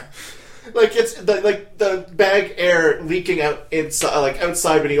not more. Like, it's the bag air leaking out inside, like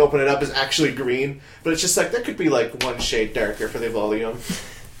outside when you open it up, is actually green, but it's just like that could be like one shade darker for the volume.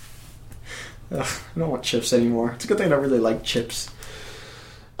 Ugh, I don't want chips anymore. It's a good thing I don't really like chips.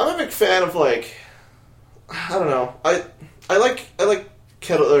 I'm a big fan of, like, I don't know. I like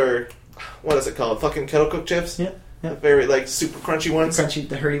kettle, or what is it called? Fucking kettle cooked chips. Yeah. The very, like, super crunchy ones.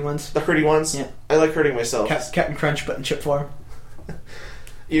 The hurty ones. Yeah. I like hurting myself. Captain Crunch, but in chip form.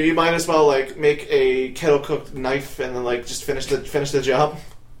 You might as well, like, make a kettle cooked knife and then, like, just finish the job.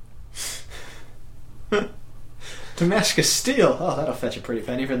 Damascus steel. Oh, that'll fetch a pretty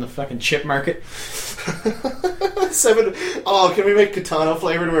penny from the fucking chip market. Oh, can we make katana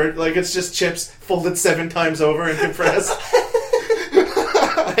flavored where, like, it's just chips folded 7 times over and compressed?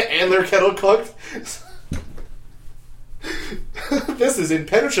 And they're kettle cooked? This is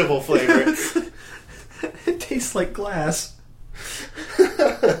impenetrable flavor. It tastes like glass.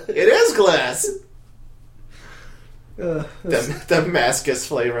 It is glass. Damascus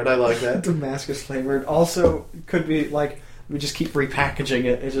flavored. I like that. Damascus flavored. Also, could be like we just keep repackaging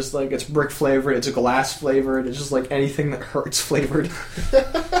it. It's just like it's brick flavored. It's glass flavored. It's just like anything that hurts flavored.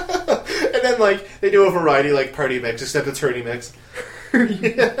 And then like they do a variety like party mix, except it's Hurdy mix.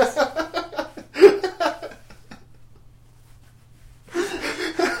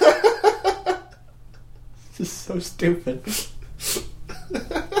 This is so stupid.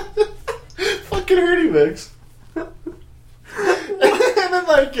 Fucking Hurdy mix. And then,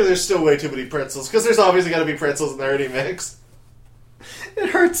 like, there's still way too many pretzels, because there's obviously got to be pretzels in the Hurdy mix. It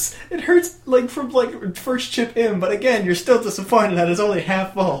hurts, like, from, like, first chip in, but again, you're still disappointed that it's only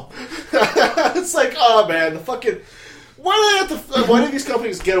half full. It's like, oh man, the fucking... Why do these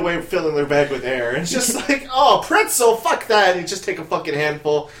companies get away with filling their bag with air? It's just like, oh, pretzel, fuck that, and you just take a fucking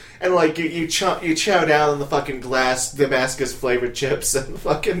handful, and, like, you chow down on the fucking glass Damascus-flavored chips and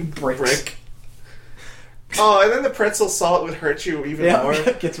fucking brick. Oh, and then the pretzel salt would hurt you even more.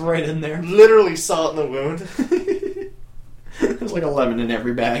 Yeah, it gets right in there. Literally salt in the wound. There's like a lemon in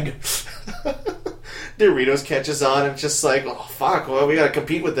every bag. Doritos catches on and just like, oh fuck, well we gotta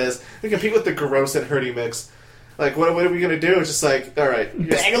compete with this. We compete with the gross and Hurdy mix. Like, what are we gonna do? It's just like, alright.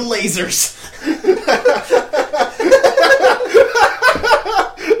 Bag of lasers.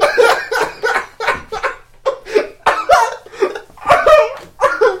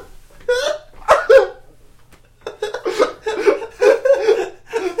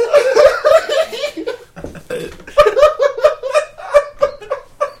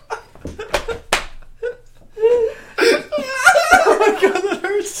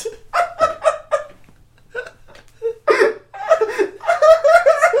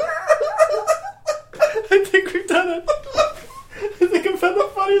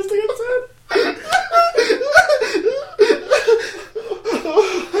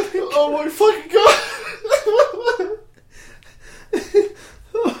 Oh my fucking god!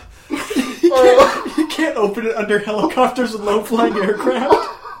 You can't open it under helicopters and low-flying aircraft.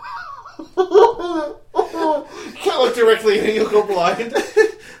 You can't look directly in and you'll go blind.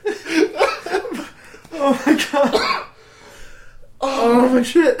 Oh my god. Oh my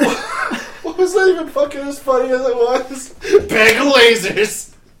shit. What was that even fucking as funny as it was? Bag of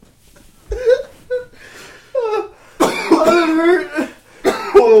lasers. Oh, that hurt.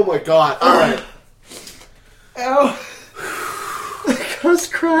 Oh my god. Alright. Ow. I was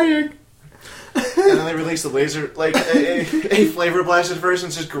crying. And then they released the laser, like a flavor blasted version.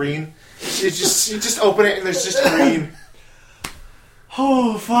 It's just green. You just open it and there's just green.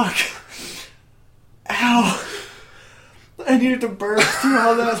 Oh fuck. Ow. I needed to burp through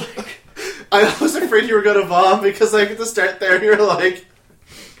all that. I was afraid you were gonna vom because like at the start there you were like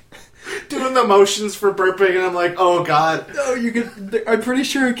doing the motions for burping and I'm like, oh god. No, you could. I'm pretty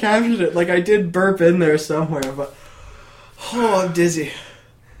sure I captured it. Like I did burp in there somewhere, but oh, I'm dizzy.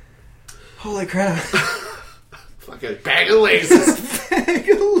 Holy crap. Fucking bag of lasers. Bag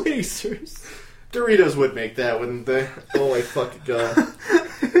of lasers. Doritos would make that, wouldn't they? Oh my fucking god.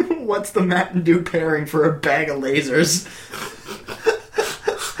 What's the Mountain Dew pairing for a bag of lasers?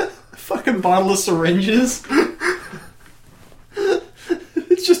 Fucking bottle of syringes.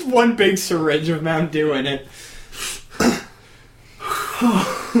 It's just one big syringe of Mountain Dew in it.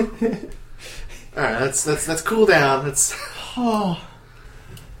 Alright, let's cool down. Let's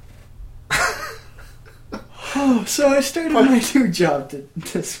so I started my new job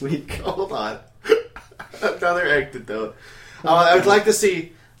this week. hold on. Another anecdote. I would like to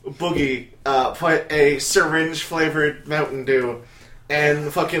see Boogie put a syringe-flavored Mountain Dew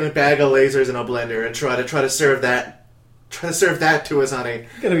and fucking a bag of lasers in a blender and try to serve that. Try to serve that to his honey.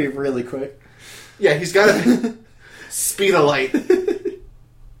 Gotta be really quick. Yeah, he's got to speed of light.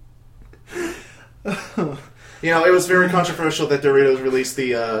 You know, it was very controversial that Doritos released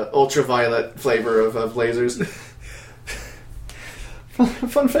the ultraviolet flavor of lasers.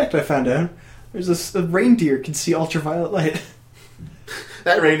 Fun fact I found out. There's a reindeer can see ultraviolet light.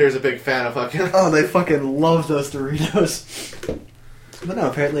 That reindeer's a big fan of fucking... Oh, they fucking love those Doritos. But no,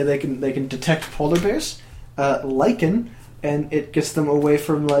 apparently they can detect polar bears, lichen, and it gets them away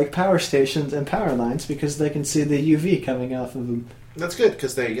from like power stations and power lines because they can see the UV coming off of them. That's good,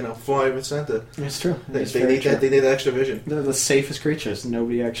 because they, fly with Santa. It's true. They need that extra vision. They're the safest creatures.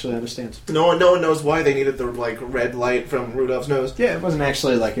 Nobody actually understands. No one knows why they needed the red light from Rudolph's nose. Yeah, it wasn't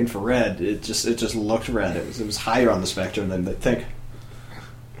actually like infrared. It just looked red. It was higher on the spectrum than they think.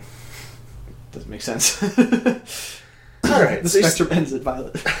 Doesn't make sense. All right, the spectrum ends at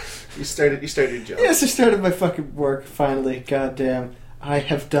violet. You started your job. Yes, I started my fucking work finally. Goddamn, I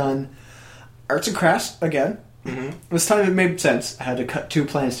have done arts and crafts again. Mm-hmm. This time it made sense. I had to cut two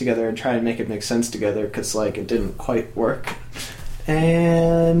plans together and try and make it make sense together because, like, it didn't quite work.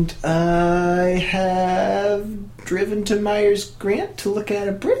 And I have driven to Myers Grant to look at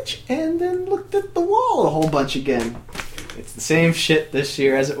a bridge and then looked at the wall a whole bunch again. It's the same shit this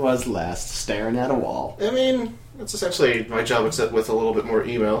year as it was last, staring at a wall. I mean, that's essentially my job except with a little bit more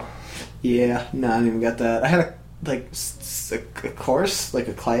email. Yeah, no, I didn't even get that. I had a course, like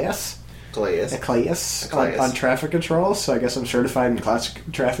a class. A class on traffic control, so I guess I'm certified in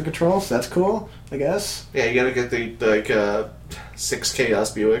traffic control, so that's cool, I guess. Yeah, you gotta get the 6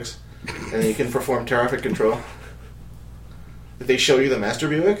 Chaos Buicks, and then you can perform traffic control. Did they show you the Master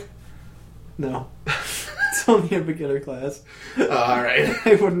Buick? No. It's only a beginner class. Alright.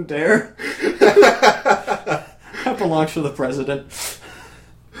 I wouldn't dare. That belongs to the president.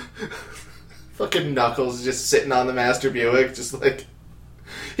 Fucking Knuckles just sitting on the Master Buick, just like...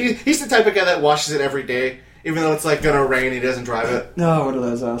 He's the type of guy that washes it every day, even though it's like gonna rain, he doesn't drive it. No, one of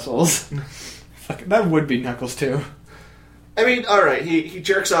those assholes. Fuck, that would be Knuckles too. I mean, alright, he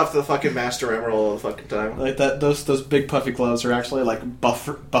jerks off the fucking Master Emerald all the fucking time. Like that, those big puffy gloves are actually like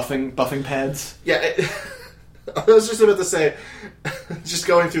buffing pads. Yeah, I was just about to say, just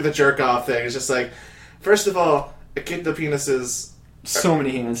going through the jerk off thing, it's just like, first of all, a kid the penis is... So many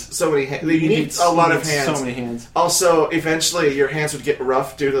hands. So many hands. You need a lot of hands. So many hands. Also, eventually, your hands would get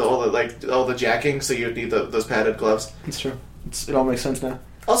rough due to all the jacking, so you'd need those padded gloves. It's true. It all makes sense now.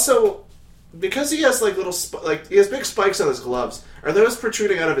 Also, because he has like little he has big spikes on his gloves. Are those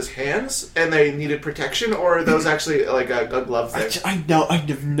protruding out of his hands, and they needed protection, or are those actually like a glove thing? I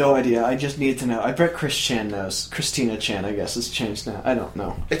have no idea. I just need to know. I bet Chris Chan knows. Christina Chan, I guess, it's changed now. I don't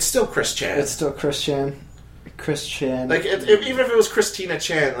know. It's still Chris Chan. It's still Chris Chan. Chris Chan. Like, even if it was Christina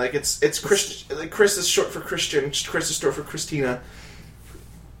Chan, like, it's Chris... Like, Chris is short for Christian, Chris is short for Christina.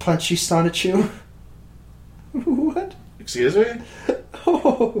 Punchy Sonichu? What? Excuse me?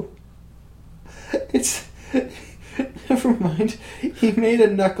 Oh. It's never mind. He made a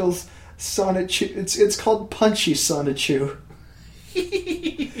Knuckles Sonichu. It's called Punchy Sonichu.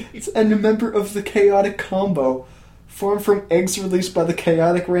 And a member of the Chaotic Combo, formed from eggs released by the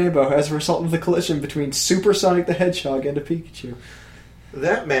Chaotic Rainbow as a result of the collision between Super Sonic the Hedgehog and a Pikachu.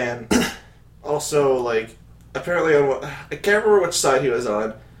 That man also, like, apparently on I can't remember which side he was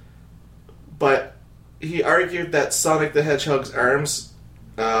on, but he argued that Sonic the Hedgehog's arms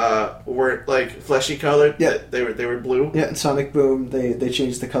weren't like fleshy colored. Yeah, they were blue. Yeah, in Sonic Boom, they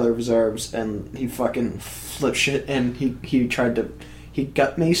changed the color of his arms, and he fucking flipped shit, and he tried to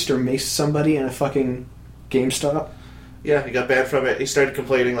gut maced or maced somebody in a fucking GameStop. Yeah, he got banned from it. He started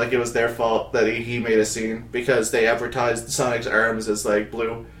complaining like it was their fault that he made a scene because they advertised Sonic's arms as like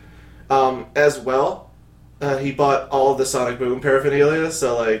blue. As well, he bought all of the Sonic Boom paraphernalia,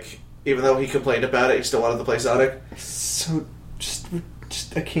 so like even though he complained about it, he still wanted to play Sonic. So just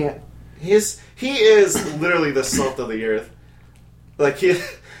I can't. He is literally the salt of the earth. Like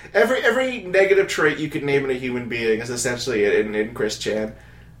every negative trait you could name in a human being is essentially in Chris Chan,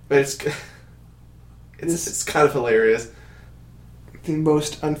 but it's kind of hilarious. The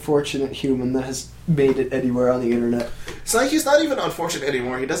most unfortunate human that has made it anywhere on the internet. It's like he's not even unfortunate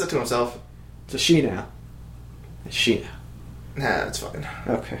anymore. He does it to himself. It's a she now. It's she now. Nah, that's fine.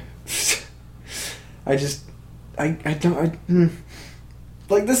 Okay.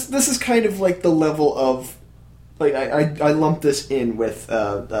 Like this is kind of like the level of like I lumped this in with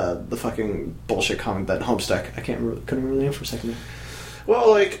the fucking bullshit comic that Homestuck. Couldn't remember the name for a second.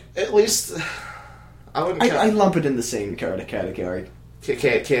 Well, like at least I wouldn't. I lump it in the same category.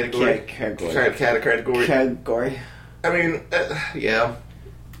 Category. I mean, yeah.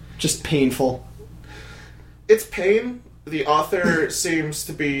 Just painful. It's pain. The author seems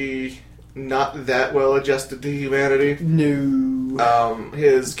to be not that well adjusted to humanity. No.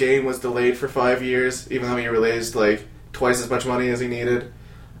 His game was delayed for 5 years, even though he released like twice as much money as he needed.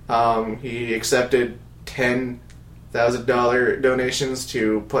 He accepted $10,000 donations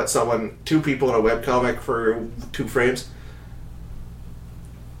to put two people in a webcomic for 2 frames.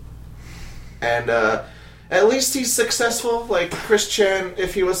 And at least he's successful. Like Chris Chan,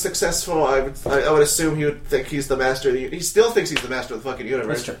 if he was successful, I would assume he would think he's the master of the. He still thinks he's the master of the fucking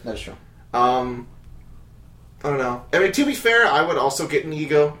universe. That's true. I don't know. I mean, to be fair, I would also get an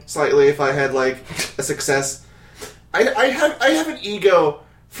ego slightly if I had like a success. I have an ego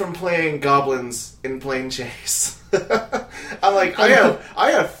from playing goblins in Plane Chase. I'm like I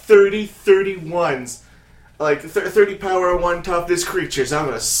have 31s. Like 30 power, 1 toughness creatures. I'm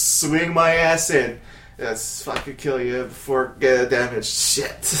gonna swing my ass in. That's fucking kill you before get damage.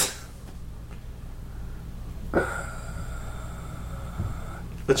 Shit.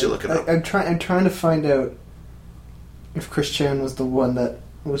 What you looking up? I'm trying to find out if Chris Chan was the one that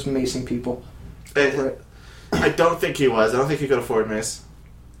was macing people. I don't think he was. I don't think he could afford mace.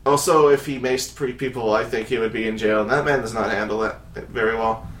 Also, if he maced people, I think he would be in jail, and that man does not handle that very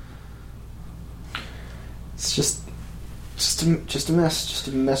well. It's just a mess. Just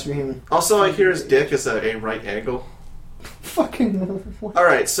a mess for him. Also, I hear his dick is a right angle. Fucking what?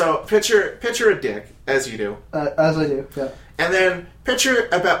 Alright, so picture a dick, as you do. As I do, yeah. And then picture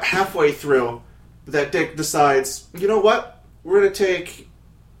about halfway through, that dick decides, you know what? We're going to take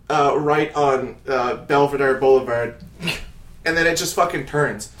right on Belvedere Boulevard. And then it just fucking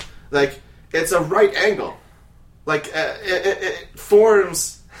turns. Like, it's a right angle. Like, it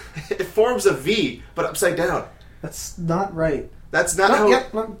forms a V, but upside down. That's not right. That's not how...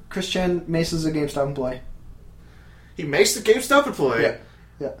 Yep, Chris Chan maces a GameStop employee. He makes the GameStop employee?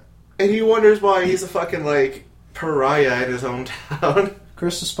 Yeah. And he wonders why he's a fucking, like, pariah in his hometown.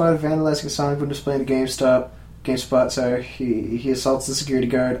 Chris is spotted vandalizing a Sonic when displaying a GameSpot, so he assaults the security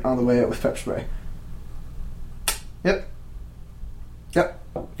guard on the way out with pepper spray. Yep. Yeah.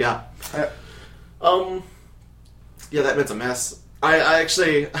 Yeah, that man's a mess. I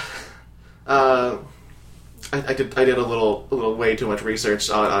actually... I did a little way too much research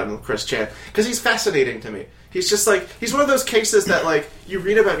on Chris Chan because he's fascinating to me. He's just like he's one of those cases that like you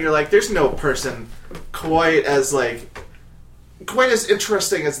read about and you're like, there's no person quite as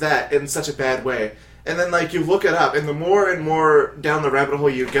interesting as that in such a bad way. And then like you look it up, and the more and more down the rabbit hole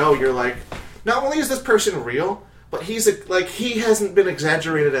you go, you're like, not only is this person real, but he hasn't been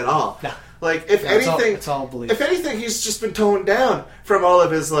exaggerated at all. No. Like if anything, it's all belief. If anything, he's just been toned down from all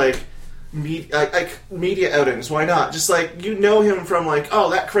of his like media outings. Why not? Just like you know him from like, oh,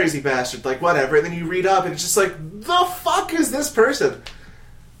 that crazy bastard, like whatever. And then you read up and it's just like, the fuck is this person?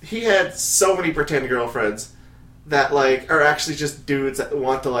 He had so many pretend girlfriends that like are actually just dudes that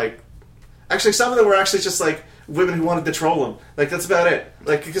want to like. Actually, some of them were actually just like women who wanted to troll him. Like, that's about it.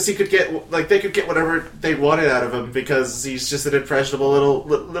 Like, because he could get, like, they could get whatever they wanted out of him because he's just an impressionable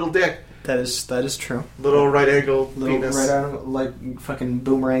little dick. That is true. Little right angle penis. Right angle, like fucking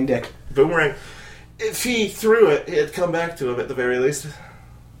boomerang dick. Boomerang. If he threw it, it'd come back to him at the very least.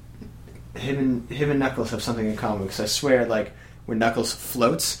 Him and Knuckles have something in common, because I swear, like, when Knuckles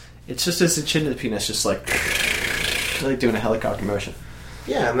floats, it's just his chin to the penis, just like doing a helicopter motion.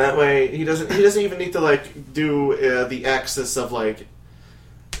 Yeah, and that way he doesn't even need to like do the axis of like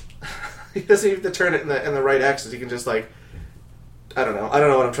he doesn't even have to turn it in the right axis. He can just like I don't know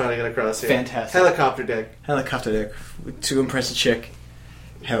what I'm trying to get across here. Fantastic. Helicopter dick. Helicopter dick to impress a chick.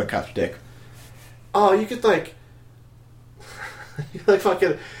 Helicopter dick. Oh, you could like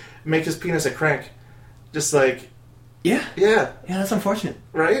fucking make his penis a crank. Just like yeah, that's unfortunate,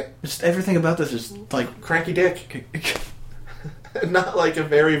 right? Just everything about this is like cranky dick. Not like a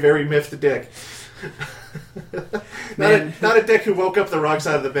very, very miffed dick. not a dick who woke up the wrong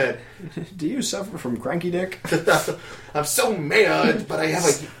side of the bed. Do you suffer from cranky dick? I'm so mad, but I have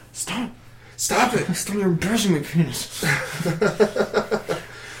a... Stop it! Stop embarrassing my penis.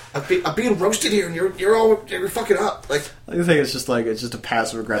 I'm being roasted here, and you're fucking up. Like, I think it's just a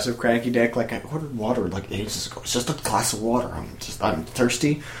passive aggressive cranky dick. Like, I ordered water like ages ago. It's just a glass of water. I'm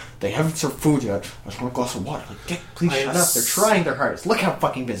thirsty. They haven't served food yet. I just want a glass of water. Like, dick, please shut up. They're trying their hardest. Look how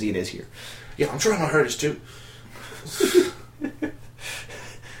fucking busy it is here. Yeah, I'm trying my hardest too. You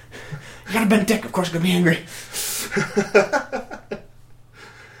got a bent dick. Of course, I'm gonna be angry.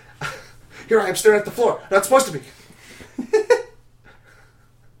 Here I am staring at the floor. Not supposed to be.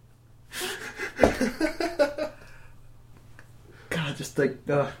 God, just like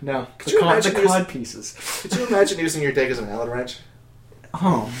no. Could you imagine the cod pieces? Could you imagine using your dick as an Allen wrench?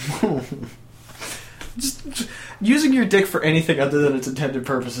 Oh, just using your dick for anything other than its intended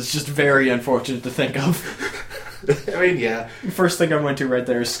purpose is just very unfortunate to think of. I mean, yeah. The first thing I went to right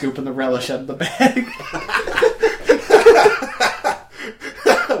there is scooping the relish out of the bag.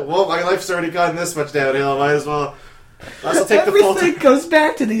 Well, my life's already gone this much downhill. Might as well take the full. Everything goes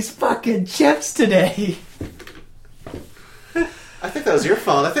back to these fucking chips today. I think that was your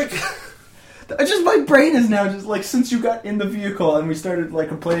fault. I think. Just my brain is now just like, since you got in the vehicle and we started like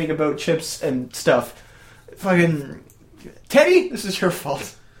complaining about chips and stuff. Fucking Teddy, this is your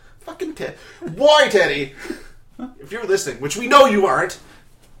fault. Fucking Teddy. Why, Teddy? If you're listening, which we know you aren't.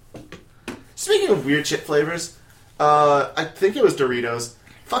 Speaking of weird chip flavors, I think it was Doritos.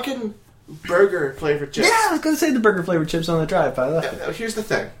 Fucking burger flavored chips. Yeah, I was gonna say the burger flavored chips on the drive by. Here's the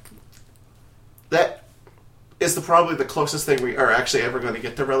thing. That is probably the closest thing we are actually ever going to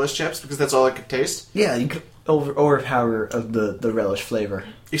get to relish chips, because that's all I could taste. Yeah, you could overpower of the relish flavor.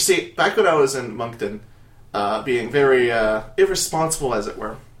 You see, back when I was in Moncton, being very irresponsible, as it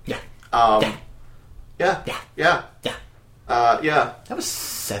were. Yeah. Yeah. That was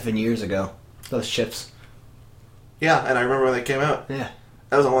 7 years ago. Those chips. Yeah, and I remember when they came out. Yeah.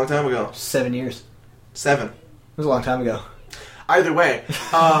 That was a long time ago. 7 years. 7. It was a long time ago. Either way,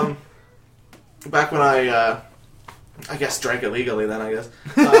 back when I guess drank illegally then, I guess.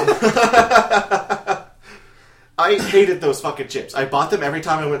 I hated those fucking chips. I bought them every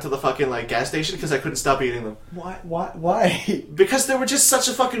time I went to the fucking like gas station because I couldn't stop eating them. Why? Because they were just such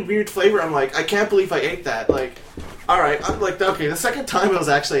a fucking weird flavor. I'm like, I can't believe I ate that. Like, alright, I'm like, okay, the second time it was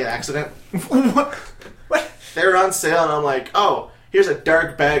actually an accident. What? They were on sale and I'm like, oh, here's a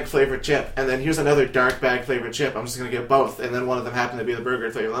dark bag flavored chip, and then here's another dark bag flavored chip. I'm just gonna get both, and then one of them happened to be the burger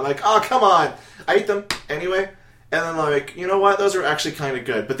flavor. I'm like, oh, come on! I ate them anyway, and then like, you know what? Those are actually kind of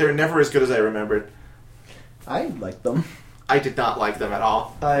good, but they're never as good as I remembered. I liked them. I did not like them at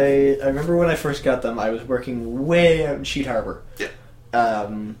all. I remember when I first got them, I was working way out in Sheet Harbor. Yeah.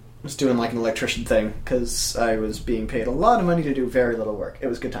 Was doing like an electrician thing, because I was being paid a lot of money to do very little work. It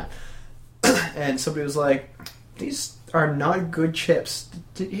was a good time. And somebody was like, these are not good chips.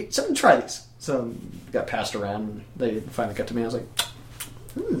 Someone try these. So got passed around, and they finally got to me. I was like,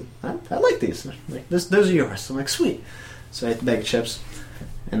 I like these. Like, those are yours. I'm like, sweet. So I ate the bag of chips,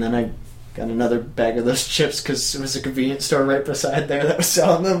 and then I got another bag of those chips because it was a convenience store right beside there that was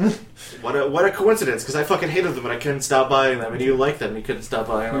selling them. What a coincidence, because I fucking hated them and I couldn't stop buying them, and you liked them and you couldn't stop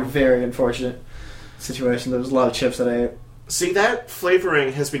buying them. Very unfortunate situation. There was a lot of chips that I ate. See, that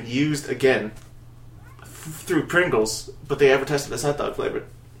flavoring has been used again through Pringles, but they advertised it as hot dog flavored.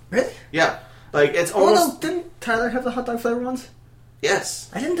 Really? Yeah. Like, it's almost... Oh, no, didn't Tyler have the hot dog flavored ones?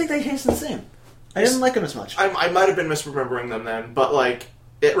 Yes. I didn't think they tasted the same. I didn't like them as much. I might have been misremembering them then, but, like,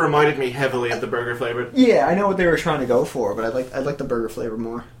 it reminded me heavily of the burger flavored. Yeah, I know what they were trying to go for, but I like the burger flavor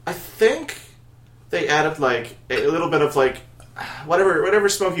more. I think they added, like, a little bit of, like, whatever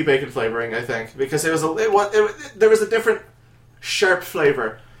smoky bacon flavoring, I think, because there was a different sharp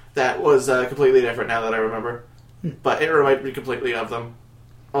flavor that was completely different now that I remember. But it reminded me completely of them.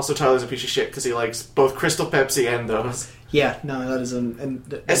 Also, Tyler's a piece of shit because he likes both Crystal Pepsi and those. Yeah, no, that is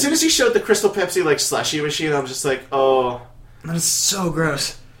as soon as he showed the Crystal Pepsi like slushy machine, I'm just like, oh, that is so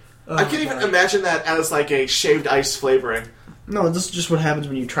gross. Oh, I can't even imagine that as like a shaved ice flavoring. No, this is just what happens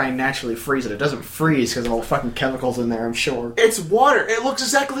when you try and naturally freeze it. It doesn't freeze because of all the fucking chemicals in there, I'm sure. It's water. It looks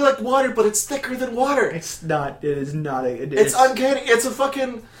exactly like water, but it's thicker than water. It's not. It is not. It's uncanny. It's a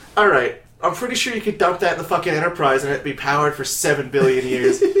fucking... Alright, I'm pretty sure you could dump that in the fucking Enterprise and it'd be powered for 7 billion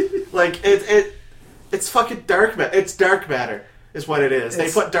years. Like, it's fucking dark matter. It's dark matter, is what it is. They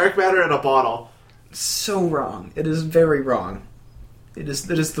put dark matter in a bottle. So wrong. It is very wrong. It is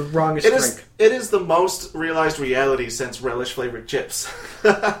the wrongest drink. It is the most realized reality since relish flavored chips.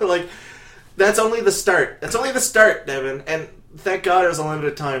 Like, that's only the start. That's only the start, Devin. And thank God it was a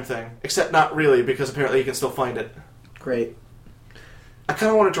limited time thing. Except not really, because apparently you can still find it. Great. I kind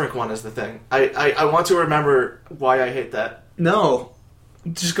of want to drink one as the thing. I want to remember why I hate that. No.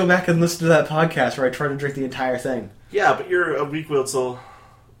 Just go back and listen to that podcast where I try to drink the entire thing. Yeah, but you're a weak-willed soul.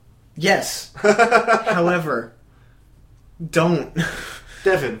 Yes. However... Don't.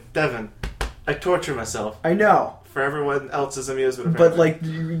 Devin, I torture myself. I know. For everyone else's amusement. But, like,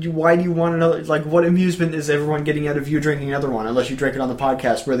 why do you want another... Like, what amusement is everyone getting out of you drinking another one, unless you drink it on the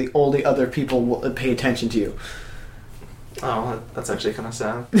podcast where the only other people will pay attention to you? Oh, that's actually kind of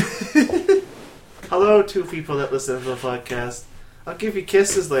sad. Hello, 2 people that listen to the podcast. I'll give you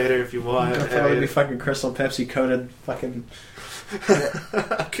kisses later if you want. It'll probably be fucking Crystal Pepsi coated fucking...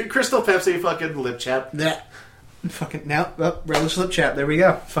 Crystal Pepsi fucking lip chap. Yeah. Fucking now, relish lip chap. There we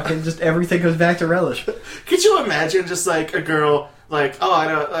go. Fucking just everything goes back to relish. Could you imagine just like a girl like, oh, I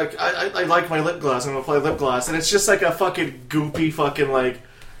know, like I like my lip gloss. I'm gonna apply lip gloss, and it's just like a fucking goopy fucking like.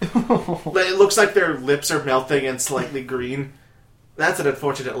 It looks like their lips are melting and slightly green. That's an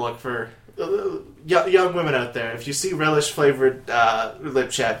unfortunate look for young women out there. If you see relish flavored lip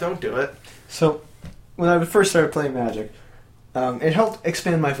chap, don't do it. So, when I first started playing Magic, it helped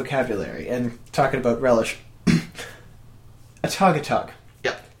expand my vocabulary. And talking about relish. A Tog.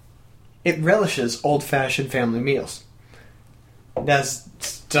 Yep. It relishes old-fashioned family meals. That's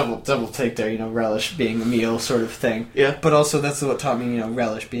double take there, relish being a meal sort of thing. Yeah. But also that's what taught me,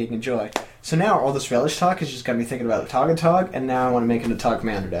 relish being a joy. So now all this relish talk has just got me thinking about a Tog, and now I want to make it a Tog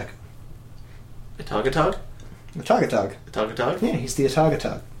Commander deck. A Tog? A Tog. A Tog? Yeah, he's the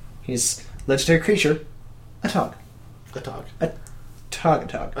Tog. He's legendary creature, a Tog. A Tog. A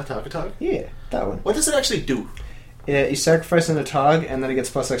Tog. A Tog? Yeah, that one. What does it actually do? You sacrifice in a Tog, and then it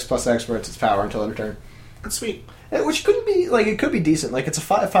gets +X where it's its power until end of turn. That's sweet. Which couldn't be, it could be decent. Like, it's a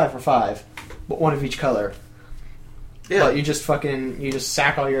 5/5 for 5, but one of each color. Yeah. But you just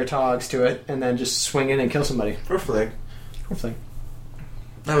sack all your Togs to it, and then just swing in and kill somebody. Or fling.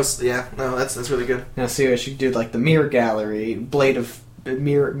 That's really good. Now, see, I should do, the Mirror Gallery,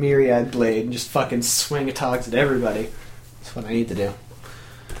 Myriad Blade, and just fucking swing a Togs at everybody. That's what I need to do.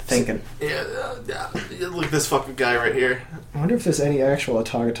 Thinking. Yeah, look at this fucking guy right here. I wonder if there's any actual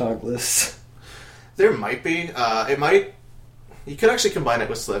Tog lists. There might be. It might. You could actually combine it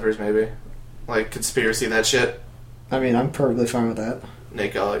with slivers, maybe. Like conspiracy, that shit. I mean, I'm perfectly fine with that.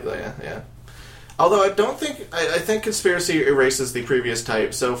 Yeah. Although I don't think. I think conspiracy erases the previous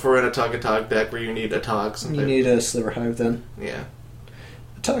type, so if we're in a Tog deck where you need a Tog, something. You need a Sliver Hive then. Yeah.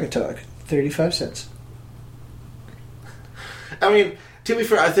 A Tog, 35 cents. I mean, to be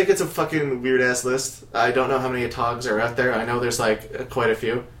fair, I think it's a fucking weird-ass list. I don't know how many Togs are out there. I know there's, quite a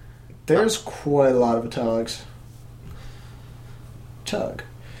few. There's quite a lot of Togs. Tog.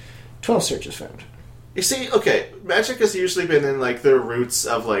 12 searches found. You see, okay, Magic has usually been in, the roots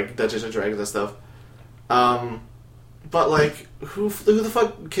of, Dungeons & Dragons and stuff. But, who the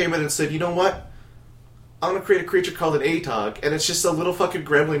fuck came in and said, you know what? I'm gonna create a creature called an Atog, and it's just a little fucking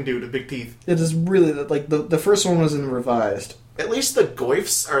gremlin dude with big teeth. It is really, the first one was in the revised. At least the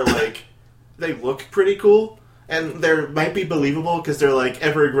Goyfs are, they look pretty cool, and they might be believable because they're,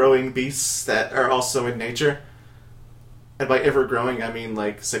 ever-growing beasts that are also in nature. And by ever-growing, I mean,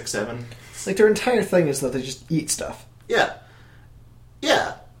 6, 7. Their entire thing is that they just eat stuff. Yeah.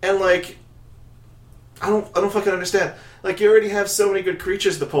 Yeah. And, I don't fucking understand. You already have so many good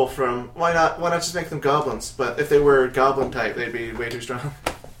creatures to pull from. Why not just make them goblins? But if they were goblin type, they'd be way too strong.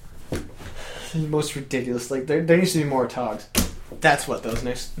 The most ridiculous. There needs to be more Togs. That's what those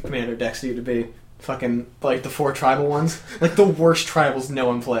next commander decks need to be. Fucking, the 4 tribal ones. The worst tribals no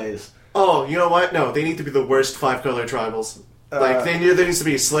one plays. Oh, you know what? No, they need to be the worst 5-color tribals. Like, there needs to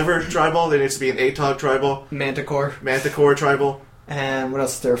be a Sliver tribal, there needs to be an Atog tribal, Manticore tribal. And what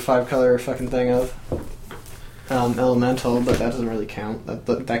else is there a 5-color fucking thing of? Elemental, but that doesn't really count.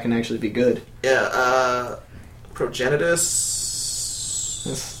 That can actually be good. Yeah, Progenitus.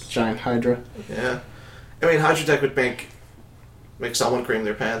 This giant Hydra. Yeah. I mean, Hydra deck would make someone cream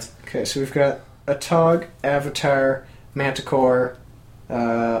their pants. Okay, so we've got Atog, Avatar, Manticore,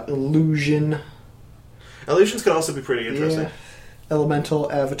 Illusion. Illusions could also be pretty interesting. Yeah.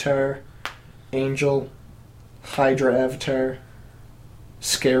 Elemental, Avatar, Angel, Hydra Avatar,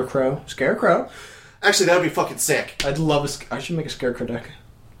 Scarecrow. Actually, that would be fucking sick. I'd love I should make a Scarecrow deck.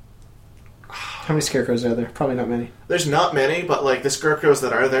 How many Scarecrows are there? Probably not many. There's not many, but like the Scarecrows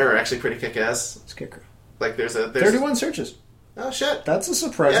that are there are actually pretty kick-ass. Scarecrow. Like there's 31 searches. Oh shit. That's a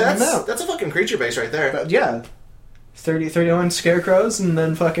surprising amount. That's a fucking creature base right there. But, yeah. 31 Scarecrows and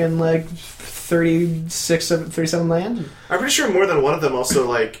then fucking like 37 land. I'm pretty sure more than one of them also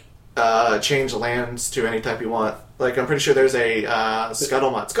like change lands to any type you want. Like I'm pretty sure there's a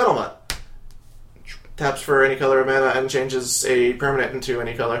Scuttlemutt. Taps for any color of mana and changes a permanent into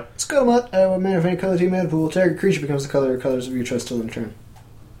any color. Scuttlemutt, when mana of any color to your mana pool, target creature becomes the color or colors of your choice till end turn.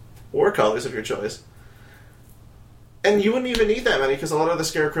 Or colors of your choice. And you wouldn't even need that many because a lot of the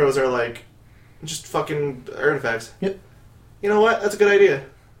Scarecrows are like just fucking artifacts. Yep. You know what? That's a good idea.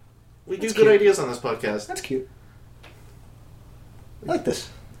 We do good ideas on this podcast. That's cute. I like this.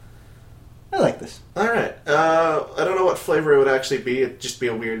 Alright. I don't know what flavor it would actually be. It'd just be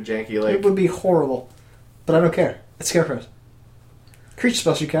a weird, janky, like... It would be horrible. But I don't care. It's Scarecrows. Creature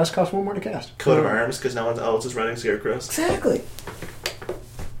spells you cast cost 1 more to cast. Coat of arms, because no one else is running Scarecrows. Exactly.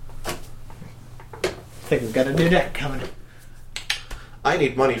 I think we've got a new deck coming. I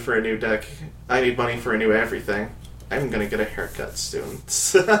need money for a new deck. I need money for a new everything. I'm gonna get a haircut soon.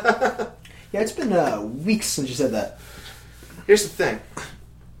 Yeah, it's been weeks since you said that. Here's the thing.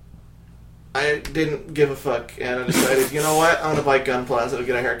 I didn't give a fuck, and I decided, you know what? I'm gonna buy Gunpla to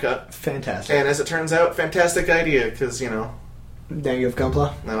get a haircut. Fantastic. And as it turns out, fantastic idea, because, you know... Now you have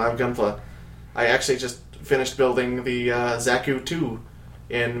Gunpla? Now I have Gunpla. I actually just finished building the Zaku 2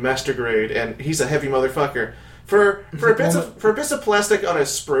 in Master Grade, and he's a heavy motherfucker. For bits of plastic on his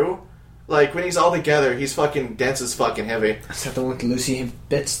sprue, like, when he's all together, he's fucking dense as fucking heavy. Is that the one with the Lucy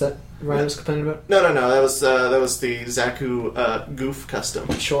bits that Ryan was complaining about? No, that was the Zaku Goof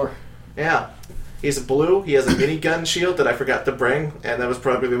custom. Sure. Yeah. He's blue, he has a minigun shield that I forgot to bring, and that was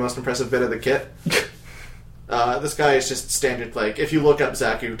probably the most impressive bit of the kit. This guy is just standard, like, if you look up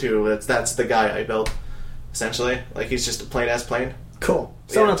Zaku 2, that's the guy I built, essentially. Like, he's just a plain-ass plane. Cool.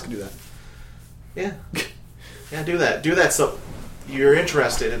 Someone else can do that. Yeah. Yeah, do that. Do that so you're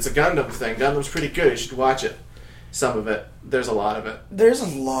interested. It's a Gundam thing. Gundam's pretty good. You should watch it. Some of it. There's a lot of it. There's a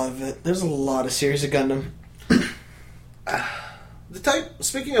lot of series of Gundam.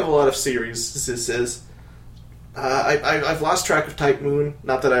 Speaking of a lot of series, I've lost track of Type Moon.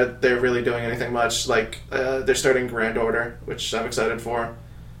 Not that they're really doing anything much. Like, they're starting Grand Order, which I'm excited for.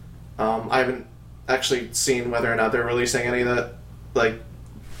 I haven't actually seen whether or not they're releasing any of that. Like,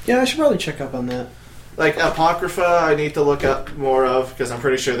 yeah, I should probably check up on that. Like, Apocrypha, I need to look up more of, because I'm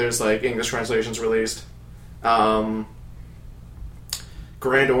pretty sure there's, like, English translations released. Grand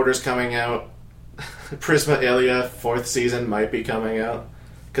Order's coming out. Prisma Ilia 4th season might be coming out,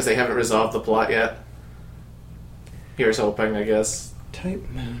 because they haven't resolved the plot yet. Here's hoping, I guess. Type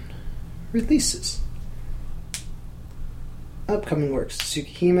Moon releases. Upcoming works.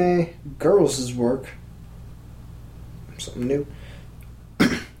 Tsukihime, Girls' work. Something new.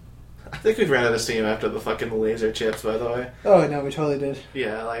 I think we ran out of steam after the fucking laser chips, by the way. Oh, no, we totally did.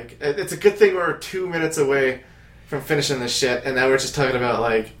 Yeah, like, it's a good thing we're 2 minutes away from finishing this shit, and now we're just talking about,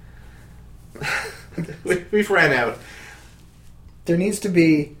 like... we've ran out. There needs to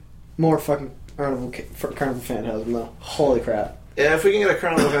be more fucking Carnival Phantasm, though. Holy crap. Yeah, if we can get a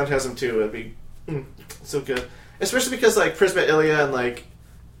Carnival Phantasm too, it'd be so good. Especially because, like, Prisma Ilia and, like,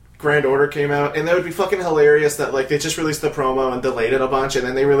 Grand Order came out, and that would be fucking hilarious that, like, they just released the promo and delayed it a bunch, and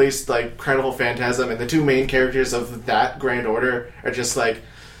then they released, like, Carnival Phantasm, and the two main characters of that Grand Order are just like,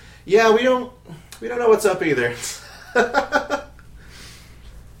 yeah, we don't know what's up either. God,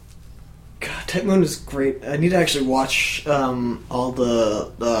 Type Moon is great. I need to actually watch all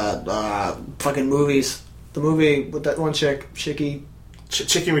the fucking movies. The movie with that one chick, Shiki.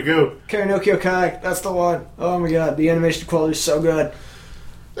 Chicky Magoo. Karinokio Kai, that's the one. Oh my god, the animation quality is so good.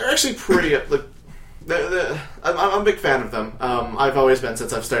 They're actually pretty... Like, I'm a big fan of them. I've always been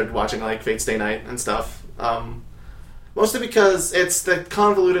since I've started watching, like, Fate Stay Night and stuff. Mostly because it's the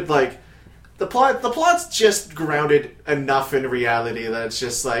convoluted, like... The plot's just grounded enough in reality that it's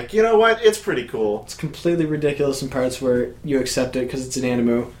just like, you know what, it's pretty cool. It's completely ridiculous in parts where you accept it because it's an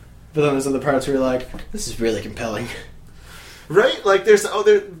anime, but then there's other parts where you're like, this is really compelling. Right? Like,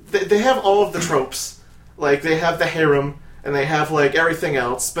 they have all of the tropes. Like, they have the harem, and they have, like, everything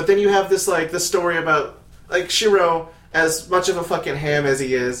else. But then you have this, like, this story about, like, Shiro, as much of a fucking ham as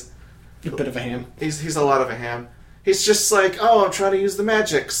he is. A bit of a ham. He's a lot of a ham. He's just like, oh, I'm trying to use the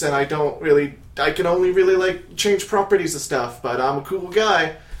magics, and I can only really, like, change properties of stuff, but I'm a cool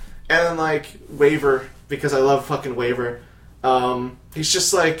guy. And then, like, Waver, because I love fucking Waver, he's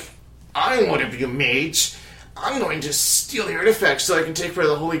just like, I want to be a mage. I'm going to steal the artifacts so I can take part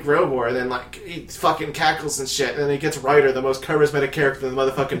of the Holy Grail War. And then, like, he fucking cackles and shit. And then he gets Ryder, the most charismatic character in the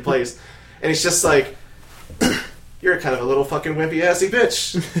motherfucking place. And he's just like, you're kind of a little fucking wimpy assy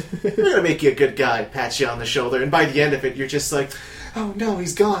bitch. We're gonna make you a good guy, pat you on the shoulder. And by the end of it, you're just like, oh no,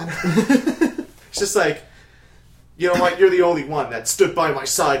 he's gone. It's just like, you know what, you're the only one that stood by my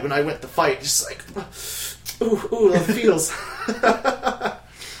side when I went to fight. Just like, ooh, that feels.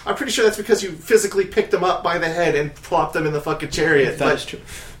 I'm pretty sure that's because you physically picked him up by the head and plopped him in the fucking chariot. That's true.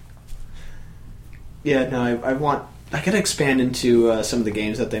 Yeah, no, I gotta expand into some of the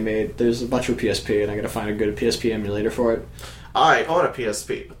games that they made. There's a bunch for PSP, and I gotta find a good PSP emulator for it. I own a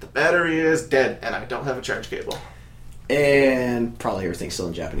PSP, but the battery is dead, and I don't have a charge cable. And probably everything's still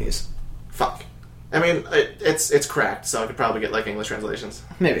in Japanese. Fuck. I mean, it's cracked, so I could probably get, like, English translations.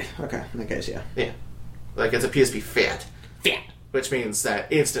 Maybe. Okay. In that case, yeah. Yeah. Like, it's a PSP FAT. FAT. Which means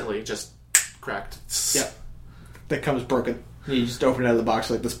that instantly just cracked. Yep. That comes broken. You just open it out of the box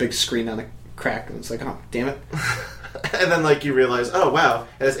like this big screen on the crack, and it's like, oh, damn it. And then, like, you realize, oh, wow,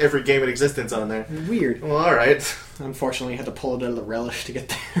 it has every game in existence on there. Weird. Well, alright. Unfortunately, I had to pull it out of the relish to get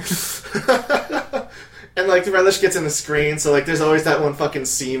there. And, like, the relish gets in the screen, so, like, there's always that one fucking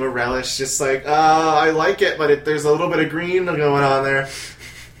seam of relish, just like, I like it, but there's a little bit of green going on there.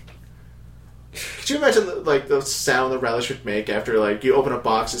 Could you imagine, like, the sound the relish would make after, like, you open a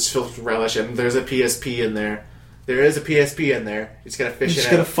box, it's filled with relish, and there's a PSP in there. There is a PSP in there. You just gotta fish it out. You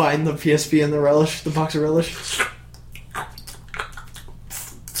just gotta find the PSP in the relish, the box of relish.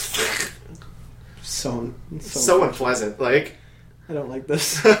 So unpleasant. Like, I don't like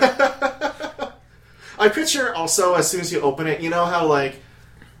this. I picture also as soon as you open it, you know how like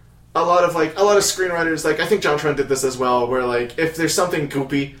a lot of screenwriters, like I think JonTron did this as well, where like if there's something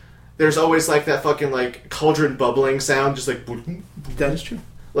goopy, there's always like that fucking like cauldron bubbling sound, just like that is true.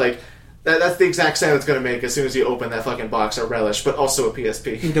 Like that's the exact sound it's going to make as soon as you open that fucking box of relish, but also a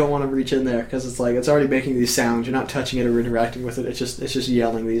PSP. You don't want to reach in there because it's like it's already making these sounds. You're not touching it or interacting with it. It's just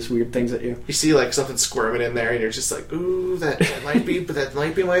yelling these weird things at you. You see like something squirming in there, and you're just like, ooh, that might be, but that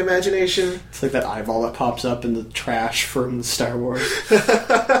might be my imagination. It's like that eyeball that pops up in the trash from Star Wars.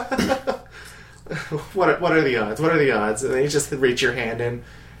 What are the odds? What are the odds? And then you just reach your hand in.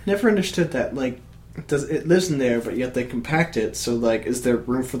 Never understood that. Like, it lives in there, but yet they compact it. So, like, is there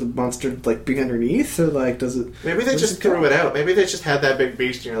room for the monster to like be underneath, or like does it? Maybe they just threw it out. Maybe they just had that big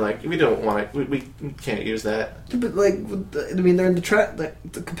beast, and you're like, we don't want it. We can't use that. But like, I mean, they're in the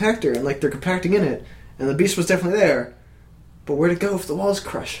compactor, and like they're compacting in it, and the beast was definitely there. But where'd it go if the walls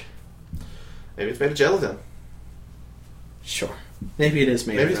crush? Maybe it's made of gelatin. Sure. Maybe it is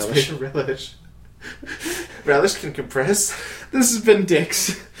made Maybe of relish. Maybe it's made of relish. Relish can compress. This has been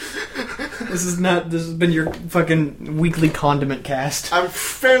Dix. This has been your fucking weekly condiment cast. I'm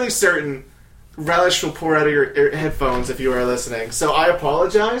fairly certain relish will pour out of your headphones if you are listening. So I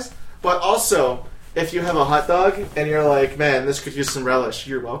apologize. But also, if you have a hot dog and you're like, man, this could use some relish,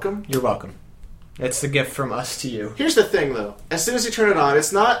 you're welcome. You're welcome. It's the gift from us to you. Here's the thing, though. As soon as you turn it on,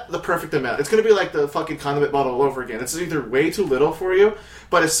 it's not the perfect amount. It's going to be like the fucking condiment bottle all over again. It's either way too little for you,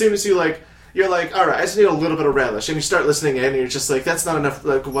 but as soon as you're like, all right, I just need a little bit of relish, and you start listening in, and you're just like, that's not enough.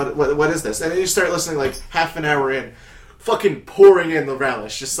 Like, what is this? And then you start listening, like half an hour in, fucking pouring in the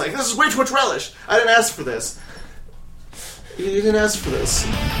relish, just like, this is way too much relish. I didn't ask for this. You didn't ask for this.